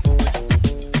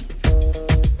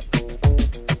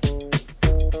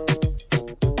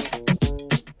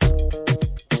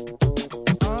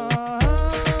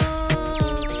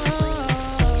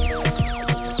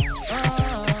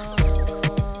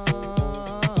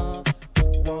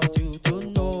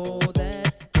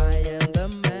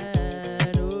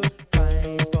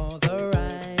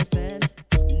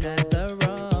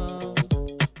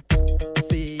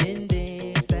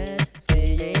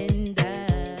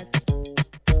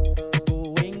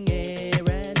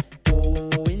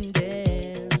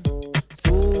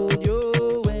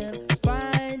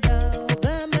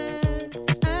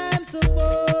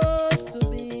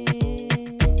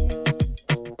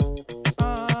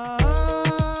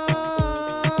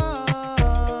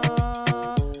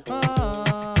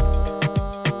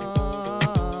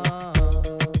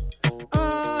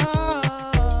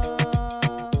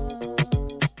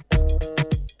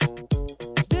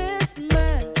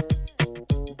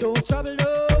 Trouble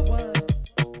no one,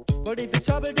 but if you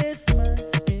trouble this man,